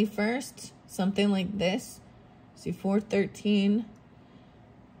 21st? Something like this. See, 413.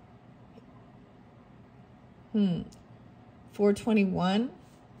 421.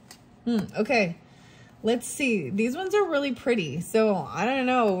 Okay. Let's see. These ones are really pretty. So, I don't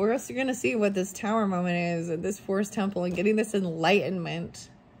know. We're also going to see what this Tower moment is at this Forest Temple and getting this enlightenment.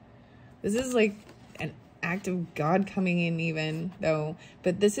 This is like an act of God coming in even, though.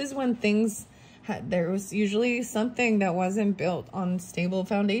 But this is when things... there was usually something that wasn't built on stable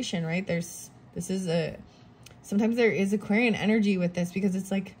foundation, right? Sometimes there is Aquarian energy with this because it's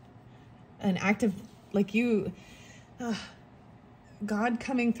like an act of, like God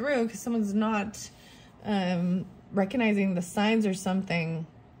coming through because someone's not recognizing the signs or something.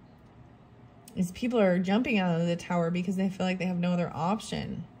 Is people are jumping out of the Tower because they feel like they have no other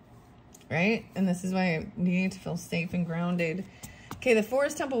option, right? And this is why you need to feel safe and grounded. Okay, the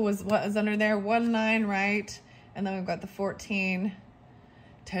Forest Temple was what was under there? 1-9, right? And then we've got the 14.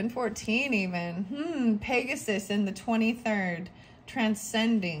 10-14 even. Pegasus in the 23rd.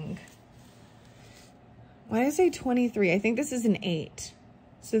 Transcending. Why did I say 23? I think this is an 8.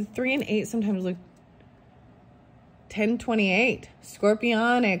 So 3 and 8 sometimes look 10-28.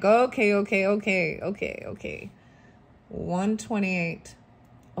 Scorpionic. Okay. 128.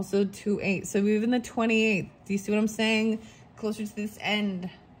 Also 2-8. So even the 28. Do you see what I'm saying? Closer to this end.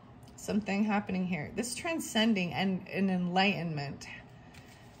 Something happening here. This transcending and an enlightenment.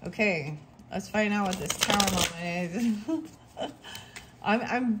 Okay. Let's find out what this Tower moment is.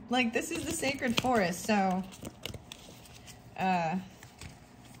 I'm like, this is the sacred forest, so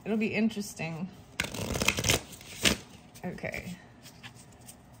it'll be interesting. Okay.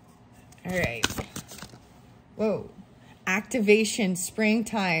 All right. Whoa. Activation,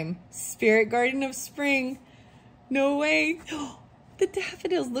 springtime, spirit guardian of spring. No way. The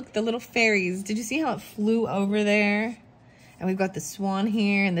daffodils, look, the little fairies. Did you see how it flew over there? And we've got the swan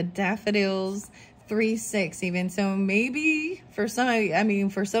here and the daffodils. 3-6 even. So maybe for some of you,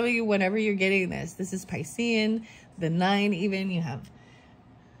 for some of you, whenever you're getting this is Piscean, the 9 even, you have,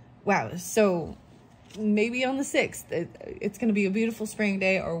 wow. So maybe on the 6th, it's going to be a beautiful spring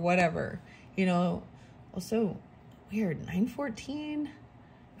day or whatever, you know. Also weird, 9-14,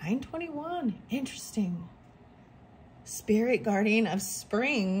 9-21, interesting. Spirit guardian of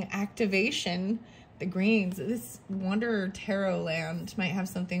spring activation, the greens. This Wonder Tarot land might have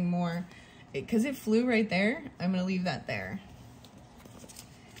something more. Because it flew right there, I'm going to leave that there.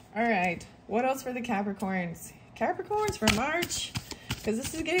 All right. What else for the Capricorns? Capricorns for March. Because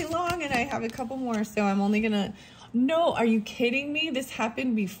this is getting long and I have a couple more. So I'm only going to... No, are you kidding me? This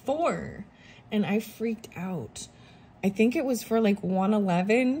happened before. And I freaked out. I think it was for like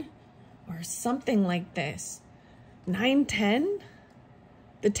 111 or something like this. 9-10?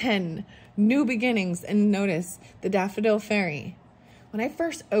 The 10. New beginnings. And notice the Daffodil Fairy. when I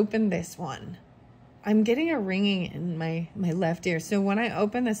first opened this one, I'm getting a ringing in my left ear. So when I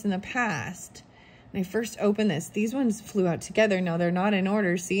opened this in the past, when I first opened this, these ones flew out together. Now they're not in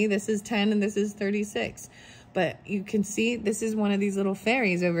order. See, this is 10 and this is 36. But you can see this is one of these little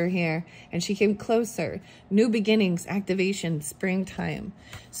fairies over here, and she came closer. New beginnings, activation, springtime.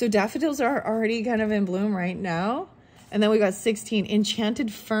 So daffodils are already kind of in bloom right now. And then we got 16,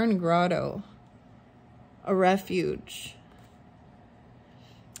 enchanted fern grotto, a refuge.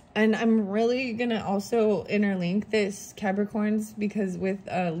 And I'm really going to also interlink this Capricorns, because with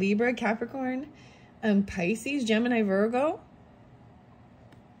Libra, Capricorn, Pisces, Gemini, Virgo.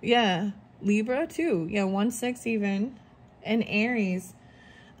 Yeah, Libra too. Yeah, 1-6 even. And Aries.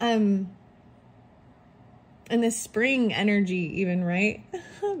 And the spring energy even, right?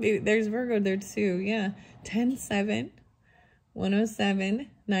 There's Virgo there too. Yeah. 10-7, 107,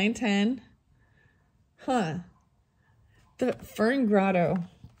 9-10. Huh. The Fern Grotto.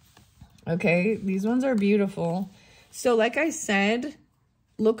 Okay, these ones are beautiful. So like I said,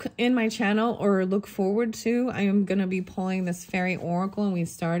 look in my channel, or look forward to, I am going to be pulling this Fairy Oracle, and we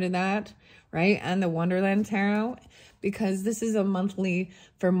started that, right? And the Wonderland Tarot, because this is a monthly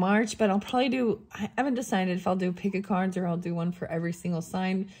for March, but I'll probably do, I haven't decided if I'll do pick a cards or I'll do one for every single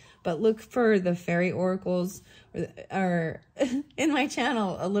sign, but look for the Fairy Oracles or in my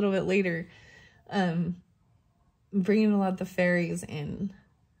channel a little bit later. Bringing a lot of the fairies in.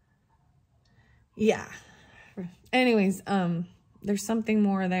 Yeah. Anyways, there's something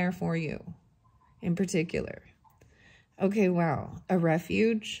more there for you in particular. Okay, wow. A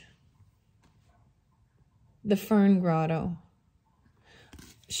refuge. The Fern Grotto.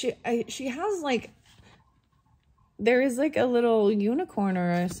 She has like, there is like a little unicorn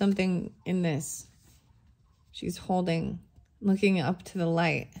or something in this. She's holding, looking up to the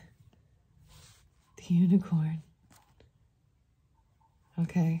light. The unicorn.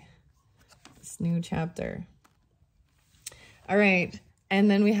 Okay. This new chapter. All right. And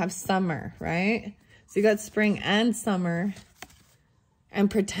then we have summer, right? So you got spring and summer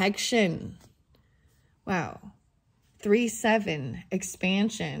and protection. Wow. 3-7,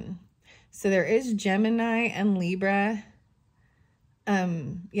 expansion. So there is Gemini and Libra.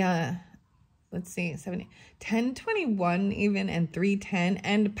 Yeah. Let's see, 70, 10-21 even, and 3-10,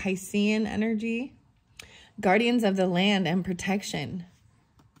 and Piscean energy. Guardians of the land and protection.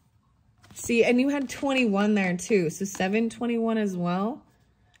 See, and you had 21 there too. So 7-21 as well.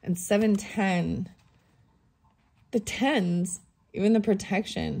 And 7-10. The 10s, even the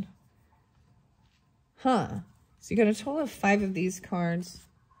protection. Huh. So you got a total of 5 of these cards.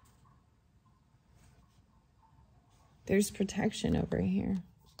 There's protection over here.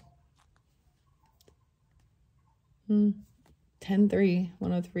 10-3,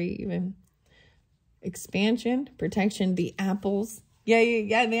 103 even. Expansion, protection, the apples. Yeah,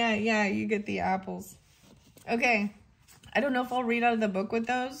 you get the apples. Okay. I don't know if I'll read out of the book with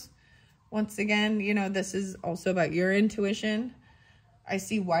those. Once again, you know, this is also about your intuition. I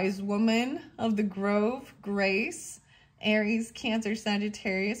see Wise Woman of the Grove, Grace, Aries, Cancer,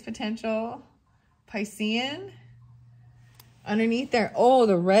 Sagittarius, potential, Piscean. Underneath there, oh,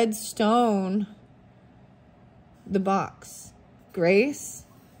 the red stone. The box. Grace.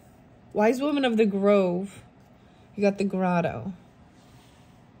 Wise Woman of the Grove. You got the grotto.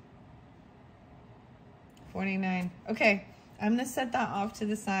 49. Okay, I'm going to set that off to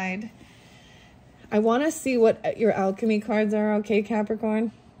the side. I want to see what your alchemy cards are, okay,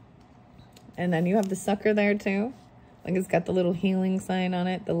 Capricorn? And then you have the sucker there too. Like it's got the little healing sign on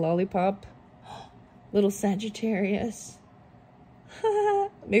it, the lollipop. Little Sagittarius.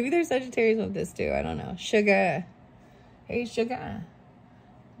 Maybe there's Sagittarius with this too, I don't know. Sugar. Hey, sugar.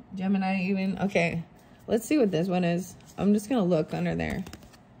 Gemini even. Okay, let's see what this one is. I'm just going to look under there.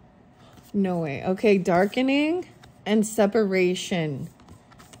 No way. Okay, darkening and separation.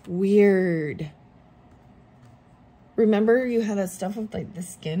 Weird. Remember you had that stuff with like the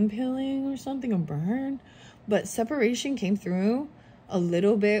skin peeling or something, a burn? But separation came through a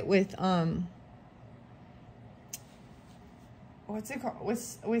little bit with, what's it called?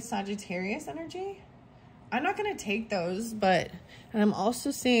 With Sagittarius energy? I'm not going to take those, but, and I'm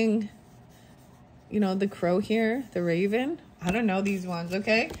also seeing, you know, the crow here, the raven. I don't know these ones,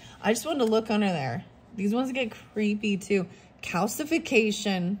 okay? I just wanted to look under there. These ones get creepy too.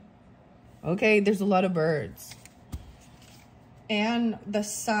 Calcification. Okay, there's a lot of birds. And the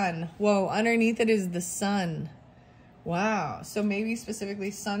sun. Whoa, underneath it is the sun. Wow. So maybe specifically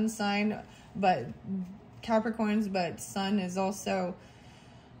sun sign, but Capricorns, but sun is also,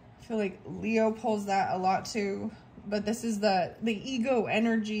 I feel like Leo pulls that a lot too. But this is the ego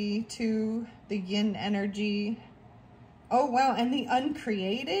energy too, the yin energy. Oh, wow. And the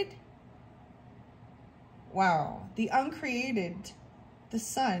uncreated. Wow. The uncreated. The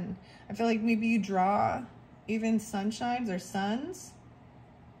sun. I feel like maybe you draw even sunshines or suns.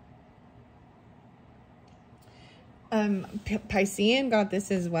 Piscean got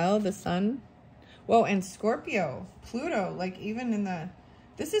this as well. The sun. Whoa, and Scorpio. Pluto. Like even in the...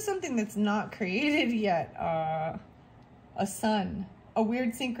 This is something that's not created yet. A sun. A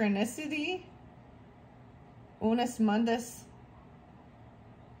weird synchronicity. Unus Mundus.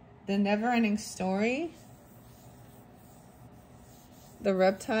 The never-ending story. The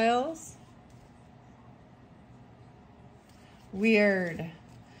reptiles. Weird.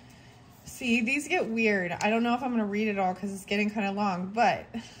 See, these get weird. I don't know if I'm going to read it all because it's getting kind of long. But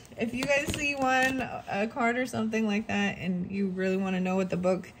if you guys see one, a card or something like that, and you really want to know what the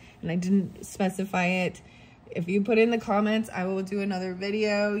book, and I didn't specify it, if you put in the comments, I will do another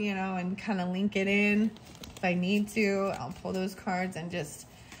video, you know, and kind of link it in. If I need to, I'll pull those cards and just...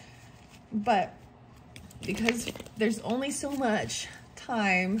 But because there's only so much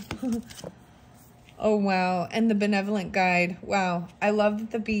time... Oh, wow. And the benevolent guide. Wow. I love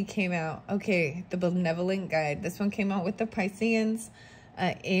that the bee came out. Okay. The benevolent guide. This one came out with the Pisceans,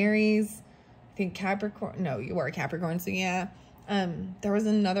 Aries, I think Capricorn. No, you are a Capricorn. So yeah. There was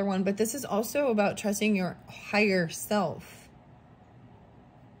another one, but this is also about trusting your higher self.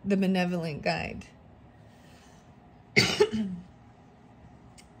 The benevolent guide.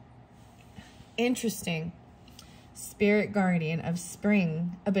 Interesting. Spirit guardian of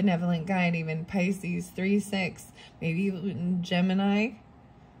spring, a benevolent guide, even Pisces, 3-6, maybe even Gemini,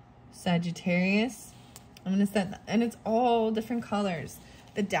 Sagittarius. I'm going to set that, and it's all different colors.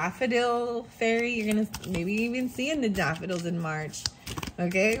 The daffodil fairy, you're going to maybe even seeing the daffodils in March.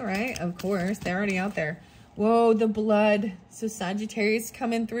 Okay, right? Of course, they're already out there. Whoa, the blood. So Sagittarius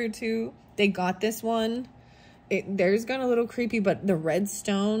coming through too. They got this one. Theirs got a little creepy, but the red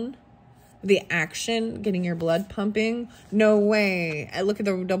stone... The action, getting your blood pumping. No way. I look at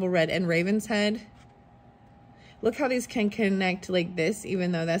the double red and Raven's head. Look how these can connect like this,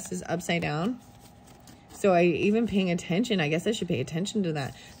 even though this is upside down. So I even paying attention. I guess I should pay attention to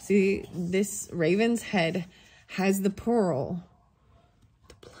that. See, this Raven's head has the pearl.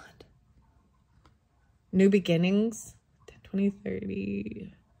 The blood. New beginnings. 20,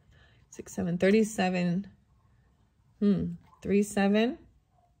 30, 6, 7, 37. 3, 7.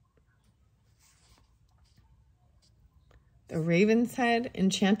 The Raven's head,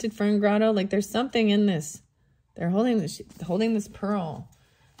 enchanted fern grotto. Like there's something in this. They're holding this pearl.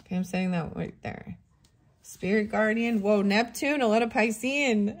 Okay, I'm saying that right there. Spirit guardian. Whoa, Neptune, a lot of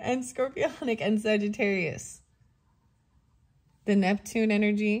Piscean and Scorpionic and Sagittarius. The Neptune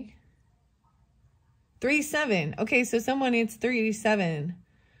energy. 3-7. Okay, so someone needs 3-7.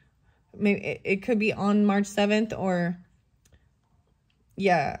 Maybe it could be on March 7th or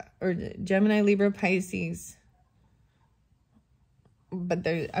yeah, or Gemini, Libra, Pisces. But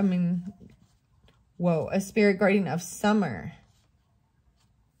there, I mean, whoa, a spirit guardian of summer.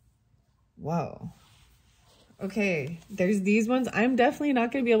 Whoa. Okay, there's these ones. I'm definitely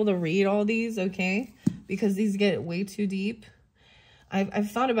not going to be able to read all these, okay? Because these get way too deep. I've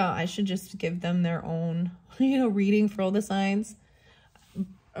thought about I should just give them their own, you know, reading for all the signs.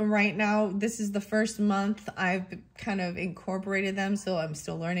 Right now, this is the first month I've kind of incorporated them, so I'm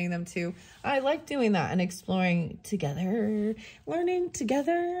still learning them too. I like doing that and exploring together, learning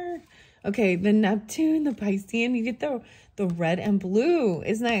together. Okay, the Neptune, the Piscean, you get the red and blue.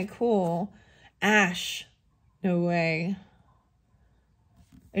 Isn't that cool? Ash. No way.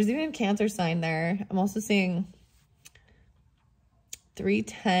 There's even a Cancer sign there. I'm also seeing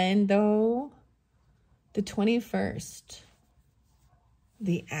 310 though. The 21st.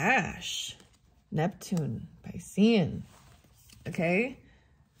 The ash, Neptune, Piscean, okay?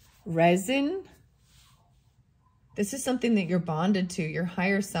 Resin. This is something that you're bonded to. Your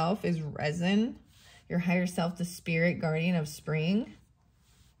higher self is resin. Your higher self, the spirit guardian of spring.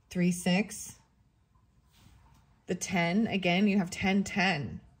 3-6. The 10, again, you have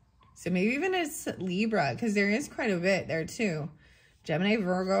 10-10. So maybe even it's Libra, because there is quite a bit there too. Gemini,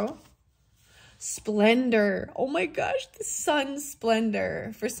 Virgo. Splendor. Oh my gosh, the sun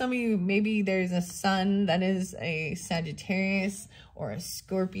splendor. For some of you, maybe there's a sun that is a Sagittarius or a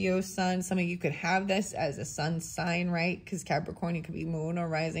Scorpio sun. Some of you could have this as a sun sign, right? Because Capricorn, you could be moon or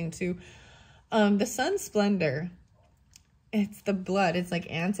rising too. The sun splendor. It's the blood. It's like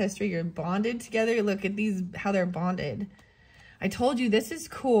ancestry. You're bonded together. Look at these, how they're bonded. I told you this is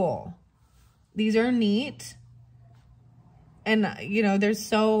cool. These are neat. And, you know,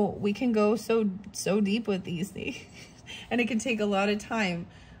 we can go so deep with these things. And it can take a lot of time.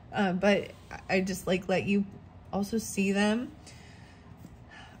 But I just like let you also see them.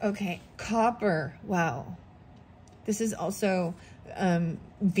 Okay, copper. Wow. This is also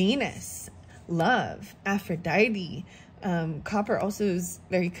Venus, love, Aphrodite. Copper also is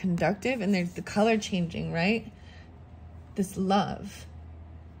very conductive, and there's the color changing, right? This love.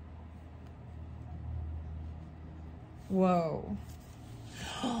 Whoa.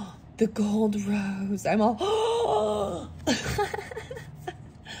 The gold rose. I'm all,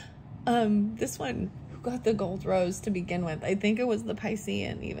 this one, who got the gold rose to begin with? I think it was the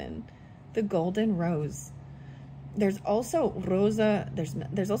Piscean even. The golden rose. There's also Rosa.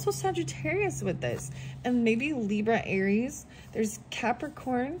 There's also Sagittarius with this. And maybe Libra, Aries. There's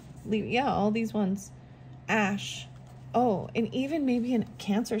Capricorn. Yeah, all these ones. Ash. Oh, and even maybe a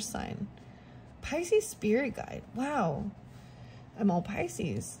Cancer sign. Pisces spirit guide. Wow. I'm all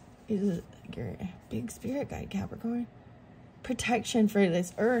Pisces. You're a big spirit guide, Capricorn. Protection for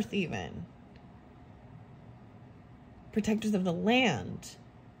this earth even. Protectors of the land.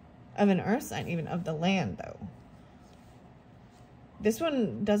 Of an earth sign, even of the land though. This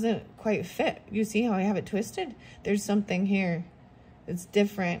one doesn't quite fit. You see how I have it twisted? There's something here that's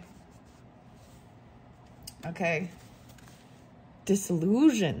different. Okay.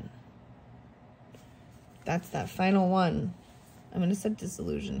 Disillusion. That's that final one. I'm going to set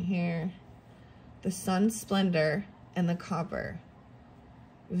disillusion here. The sun splendor and the copper.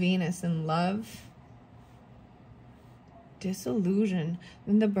 Venus and love. Disillusion.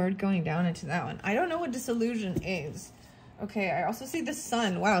 Then the bird going down into that one. I don't know what disillusion is. Okay, I also see the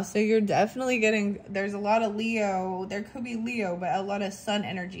sun. Wow, so you're definitely getting, there's a lot of Leo. There could be Leo, but a lot of sun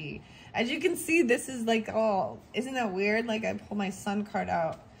energy. As you can see, this is like, oh, isn't that weird? Like I pull my sun card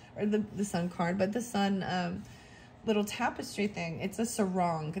out, or the sun card, but the sun little tapestry thing. It's a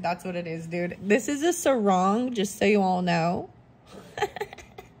sarong. That's what it is, dude. This is a sarong, just so you all know.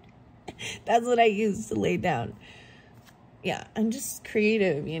 That's what I use to lay down. Yeah, I'm just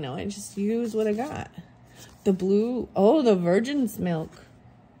creative, you know. I just use what I got. The blue. Oh, the virgin's milk.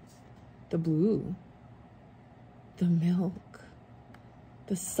 The blue. The milk.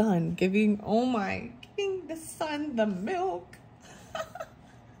 The sun giving, oh my, giving the sun the milk.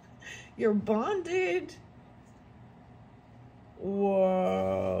 You're bonded.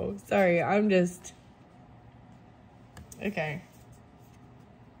 Whoa. Sorry, I'm just. Okay.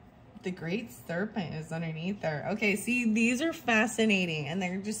 The great serpent is underneath there. Okay, see, these are fascinating, and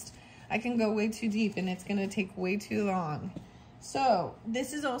they're just, I can go way too deep, and it's going to take way too long. So,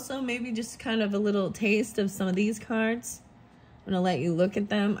 this is also maybe just kind of a little taste of some of these cards. I'm going to let you look at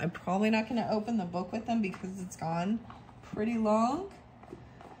them. I'm probably not going to open the book with them because it's gone pretty long.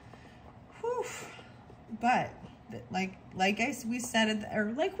 Whew. But, like we said in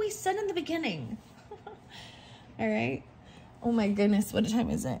the beginning. All right. Oh my goodness, what time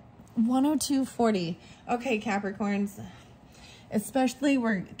is it? 102:40. Okay, Capricorns, especially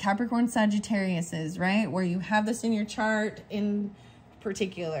where Capricorn Sagittarius is, right? Where you have this in your chart in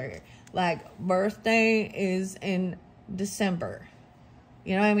particular. Like, birthday is in December.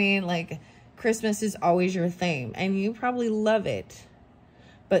 You know what I mean? Like, Christmas is always your theme, and you probably love it.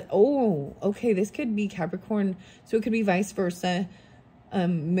 But, oh, okay, this could be Capricorn, so it could be vice versa.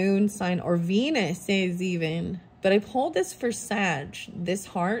 Moon sign, or Venus is even. But I pulled this for Sag, this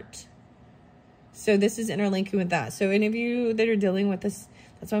heart. So this is interlinking with that. So any of you that are dealing with this,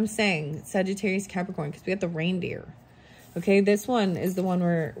 that's what I'm saying, Sagittarius, Capricorn, because we got the reindeer. Okay, this one is the one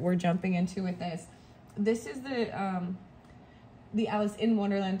we're jumping into with this. This is the Alice in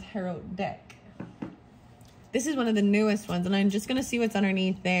Wonderland Tarot deck. This is one of the newest ones, and I'm just going to see what's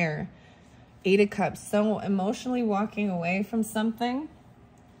underneath there. 8 of Cups. So emotionally walking away from something.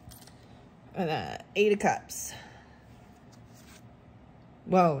 8 of Cups.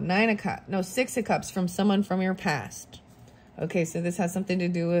 Whoa, 9 of Cups. No, 6 of Cups from someone from your past. Okay, so this has something to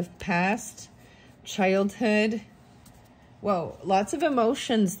do with past, childhood. Whoa, lots of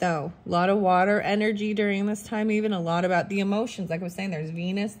emotions, though. A lot of water energy during this time, even a lot about the emotions. Like I was saying, there's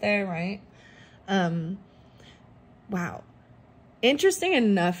Venus there, right? Wow. Interesting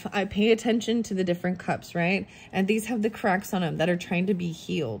enough, I pay attention to the different cups, right? And these have the cracks on them that are trying to be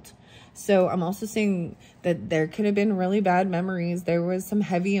healed. So I'm also saying that there could have been really bad memories. There was some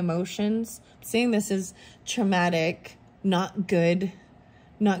heavy emotions. I'm saying this is traumatic, not good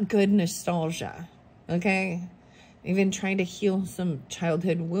nostalgia, okay? Even trying to heal some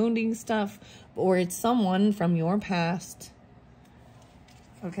childhood wounding stuff, or it's someone from your past,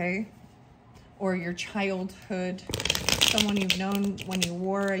 okay? Or your childhood, someone you've known when you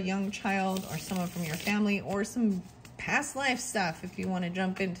were a young child, or someone from your family, or some past life stuff if you want to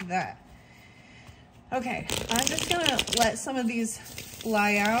jump into that. Okay, I'm just going to let some of these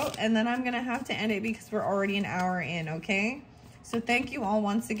fly out, and then I'm gonna have to end it because we're already an hour in, okay? So thank you all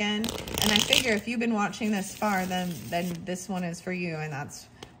once again. And I figure if you've been watching this far, then this one is for you, and that's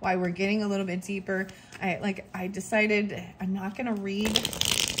why we're getting a little bit deeper. I decided I'm not gonna read.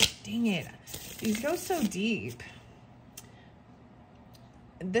 Dang it, these go so deep.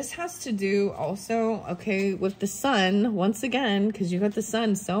 This has to do also, okay, with the sun, once again, because you got the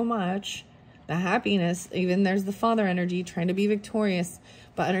sun so much, the happiness, even there's the father energy trying to be victorious,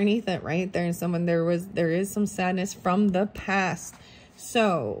 but underneath it, right, there is some sadness from the past.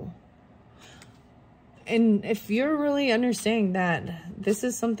 So, and if you're really understanding that this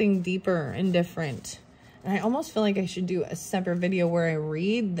is something deeper and different, and I almost feel like I should do a separate video where I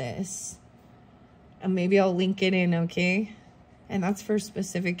read this, and maybe I'll link it in, okay? And that's for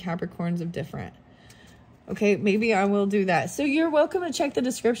specific Capricorns of different. Okay, maybe I will do that. So you're welcome to check the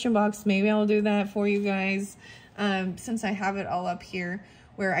description box. Maybe I'll do that for you guys. Since I have it all up here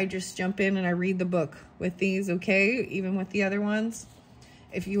where I just jump in and I read the book with these, okay? Even with the other ones.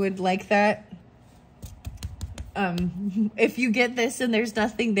 If you would like that. If you get this and there's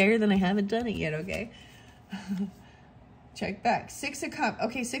nothing there, then I haven't done it yet, okay? Check back. 6 of Cups.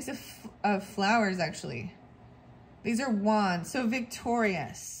 Okay, 6 of Flowers, actually. These are wands, so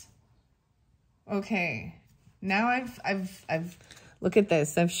victorious. Okay, now I've look at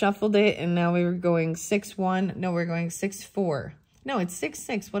this. I've shuffled it, and now we were going 6-1. No, we're going 6-4. No, it's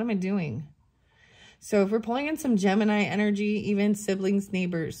 6-6. What am I doing? So if we're pulling in some Gemini energy, even siblings,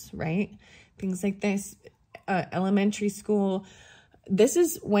 neighbors, right? Things like this, elementary school. This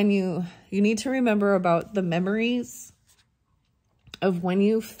is when you need to remember about the memories of when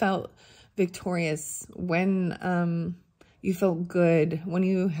you felt victorious, when you felt good, when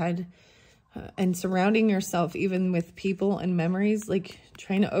you had and surrounding yourself even with people and memories, like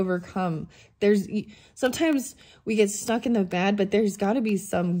trying to overcome. Sometimes we get stuck in the bad, but there's got to be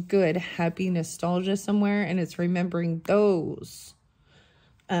some good, happy nostalgia somewhere, and it's remembering those,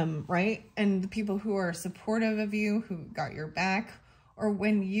 right? And the people who are supportive of you, who got your back, or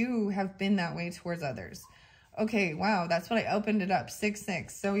when you have been that way towards others. Okay, wow, that's what I opened it up,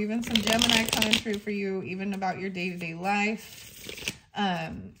 6-6. So even some Gemini coming through for you, even about your day-to-day life,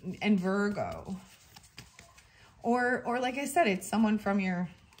 and Virgo. Or like I said, it's someone from your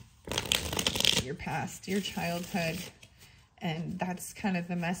past, your childhood, and that's kind of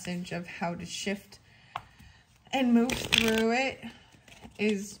the message of how to shift and move through it,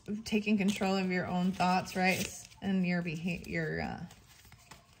 is taking control of your own thoughts, right? And your behavior,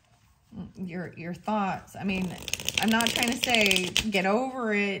 your thoughts. I mean, I'm not trying to say get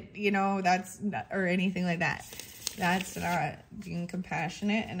over it, you know, that's not, or anything like that. That's not being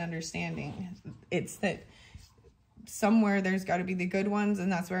compassionate and understanding. It's that somewhere there's got to be the good ones, and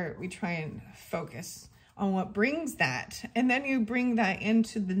that's where we try and focus on what brings that. And then you bring that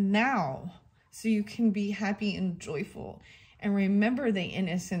into the now so you can be happy and joyful and remember the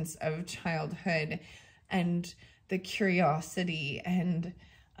innocence of childhood and the curiosity and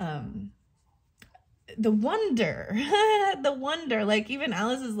the wonder, the wonder. Like even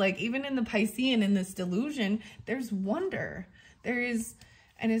Alice is like, even in the Piscean, in this delusion, there's wonder. There is,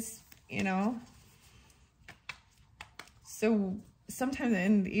 and it's, you know, so sometimes,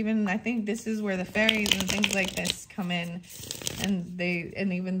 and even I think this is where the fairies and things like this come in, and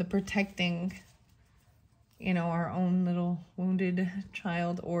even the protecting, you know, our own little wounded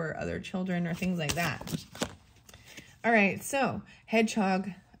child or other children or things like that. All right, so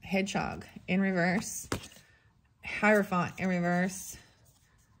hedgehog in reverse, Hierophant in reverse,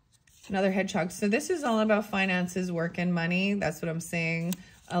 another hedgehog. So this is all about finances, work, and money. That's what I'm saying.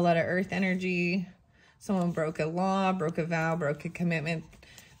 A lot of earth energy. Someone broke a law, broke a vow, broke a commitment.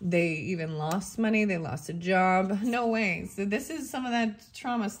 They even lost money. They lost a job. No way. So this is some of that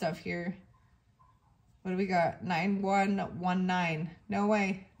trauma stuff here. What do we got? 9119. No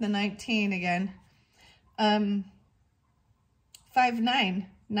way. The 19 again.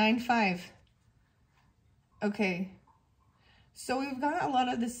 5995. Okay. So we've got a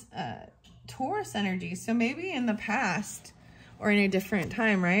lot of this Taurus energy. So maybe in the past or in a different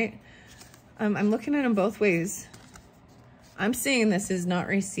time, right? I'm looking at them both ways. I'm seeing this as not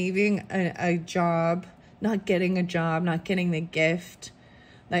receiving a job, not getting a job, not getting the gift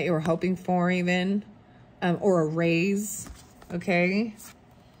that you were hoping for even, or a raise, okay?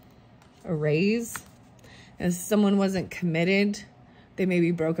 A raise. As someone wasn't committed, they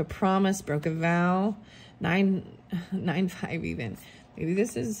maybe broke a promise, broke a vow. 9-5 even. Maybe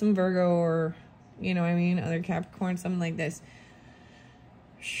this is some Virgo or, you know what I mean, other Capricorn, something like this.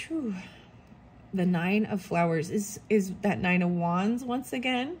 Whew. The 9 of Flowers is that 9 of Wands once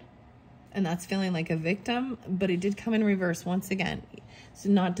again. And that's feeling like a victim, but it did come in reverse once again. So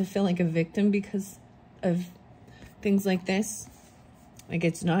not to feel like a victim because of things like this. Like,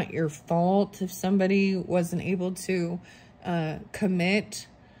 it's not your fault if somebody wasn't able to commit,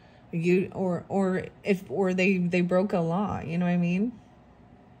 or they broke a law, you know what I mean?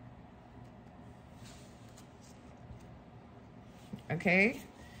 Okay.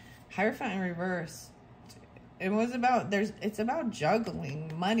 Hierophant in reverse. It was about, it's about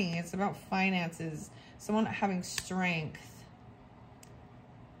juggling money. It's about finances. Someone having strength.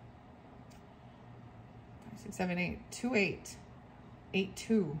 5, 6, 7, 8. 2, 8. 8,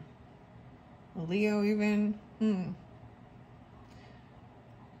 2. Leo even.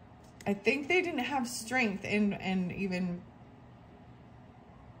 I think they didn't have strength and even,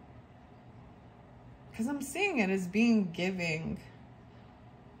 because I'm seeing it as being giving.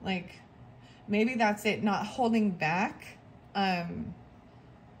 Like, maybe that's it, not holding back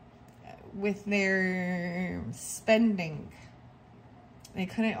with their spending. They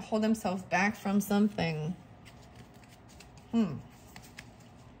couldn't hold themselves back from something. A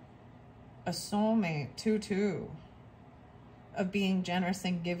soulmate, 2, 2. Of being generous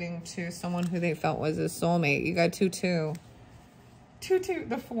and giving to someone who they felt was a soulmate. You got 2, 2. 2, 2,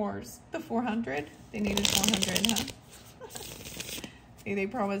 the 4s. The 400. They needed 400, huh? Maybe they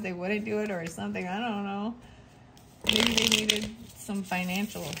promised they wouldn't do it or something. I don't know. Maybe they needed some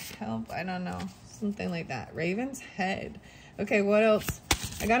financial help. I don't know. Something like that. Raven's head. Okay, what else?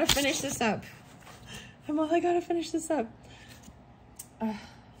 I gotta finish this up. I gotta finish this up.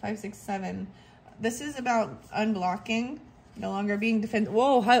 5, 6, 7. This is about unblocking. No longer being defensive.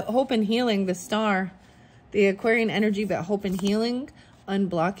 Whoa, hope and healing. The star. The Aquarian energy, but hope and healing.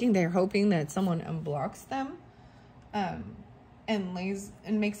 Unblocking. They're hoping that someone unblocks them. And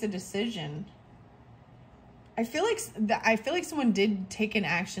makes a decision. I feel like someone did take an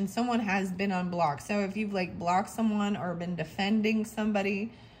action. Someone has been unblocked. So if you've like blocked someone or been defending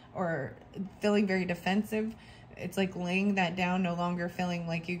somebody or feeling very defensive, it's like laying that down, no longer feeling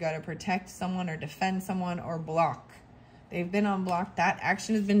like you got to protect someone or defend someone or block. They've been unblocked. That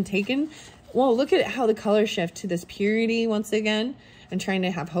action has been taken. Well, look at how the color shift to this purity once again and trying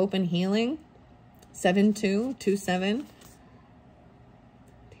to have hope and healing. 7, 2, 2, 7.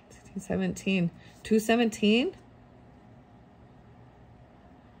 17. 217.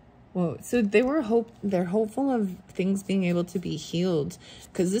 Whoa, so they're hopeful of things being able to be healed,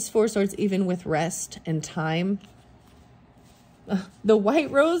 because this 4 swords, even with rest and time. The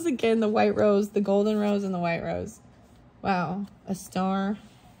white rose again, the white rose, the golden rose and the white rose. Wow, a star,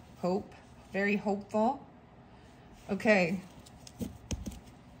 hope, very hopeful. Okay.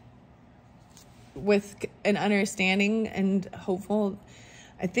 With an understanding and hopeful,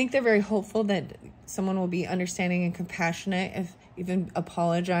 I think they're very hopeful that someone will be understanding and compassionate, if even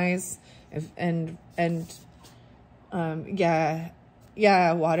apologize, water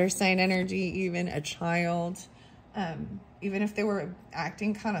sign energy, even a child, even if they were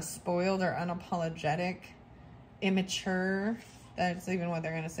acting kind of spoiled or unapologetic, immature. That's even what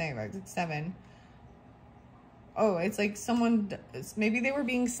they're gonna say. Right? It's 7. Oh, it's like someone, maybe they were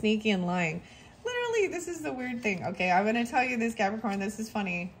being sneaky and lying. Literally, this is the weird thing. Okay, I'm going to tell you this, Capricorn. This is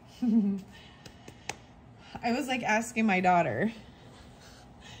funny. I was like asking my daughter.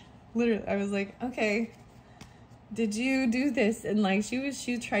 Literally, I was like, okay, did you do this? And like,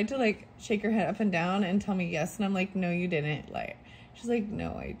 she tried to like shake her head up and down and tell me yes. And I'm like, no, you didn't. Like, she's like,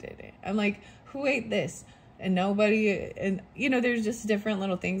 no, I didn't. I'm like, who ate this? And nobody, and you know, there's just different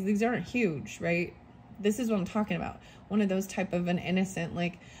little things. These aren't huge, right? This is what I'm talking about. One of those type of an innocent,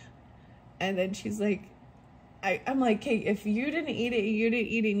 like, and then she's like, I'm like, hey, if you didn't eat it, you didn't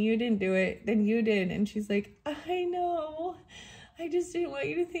eat it, and you didn't do it, then you did. And she's like, I know. I just didn't want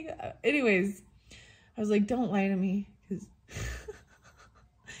you to think. Anyways, I was like, don't lie to me, because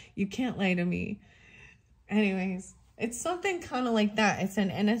you can't lie to me. Anyways, it's something kind of like that. It's an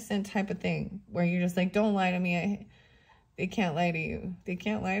innocent type of thing where you're just like, don't lie to me. They can't lie to you. They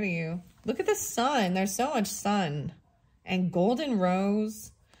can't lie to you. Look at the sun. There's so much sun. And golden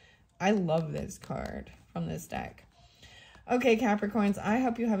rose. I love this card from this deck. Okay, Capricorns, I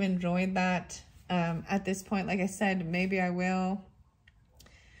hope you have enjoyed that. At this point, like I said, maybe I will.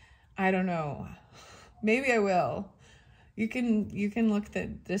 I don't know. Maybe I will. You can look at the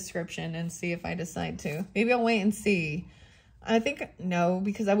description and see if I decide to. Maybe I'll wait and see. I think no,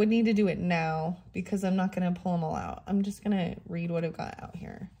 because I would need to do it now, because I'm not going to pull them all out. I'm just going to read what I've got out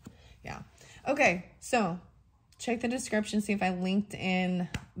here. Yeah. Okay, so check the description, see if I linked in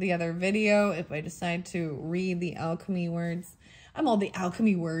the other video, if I decide to read the alchemy words. I'm all the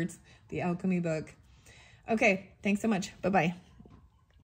alchemy words, the alchemy book. Okay, thanks so much. Bye-bye.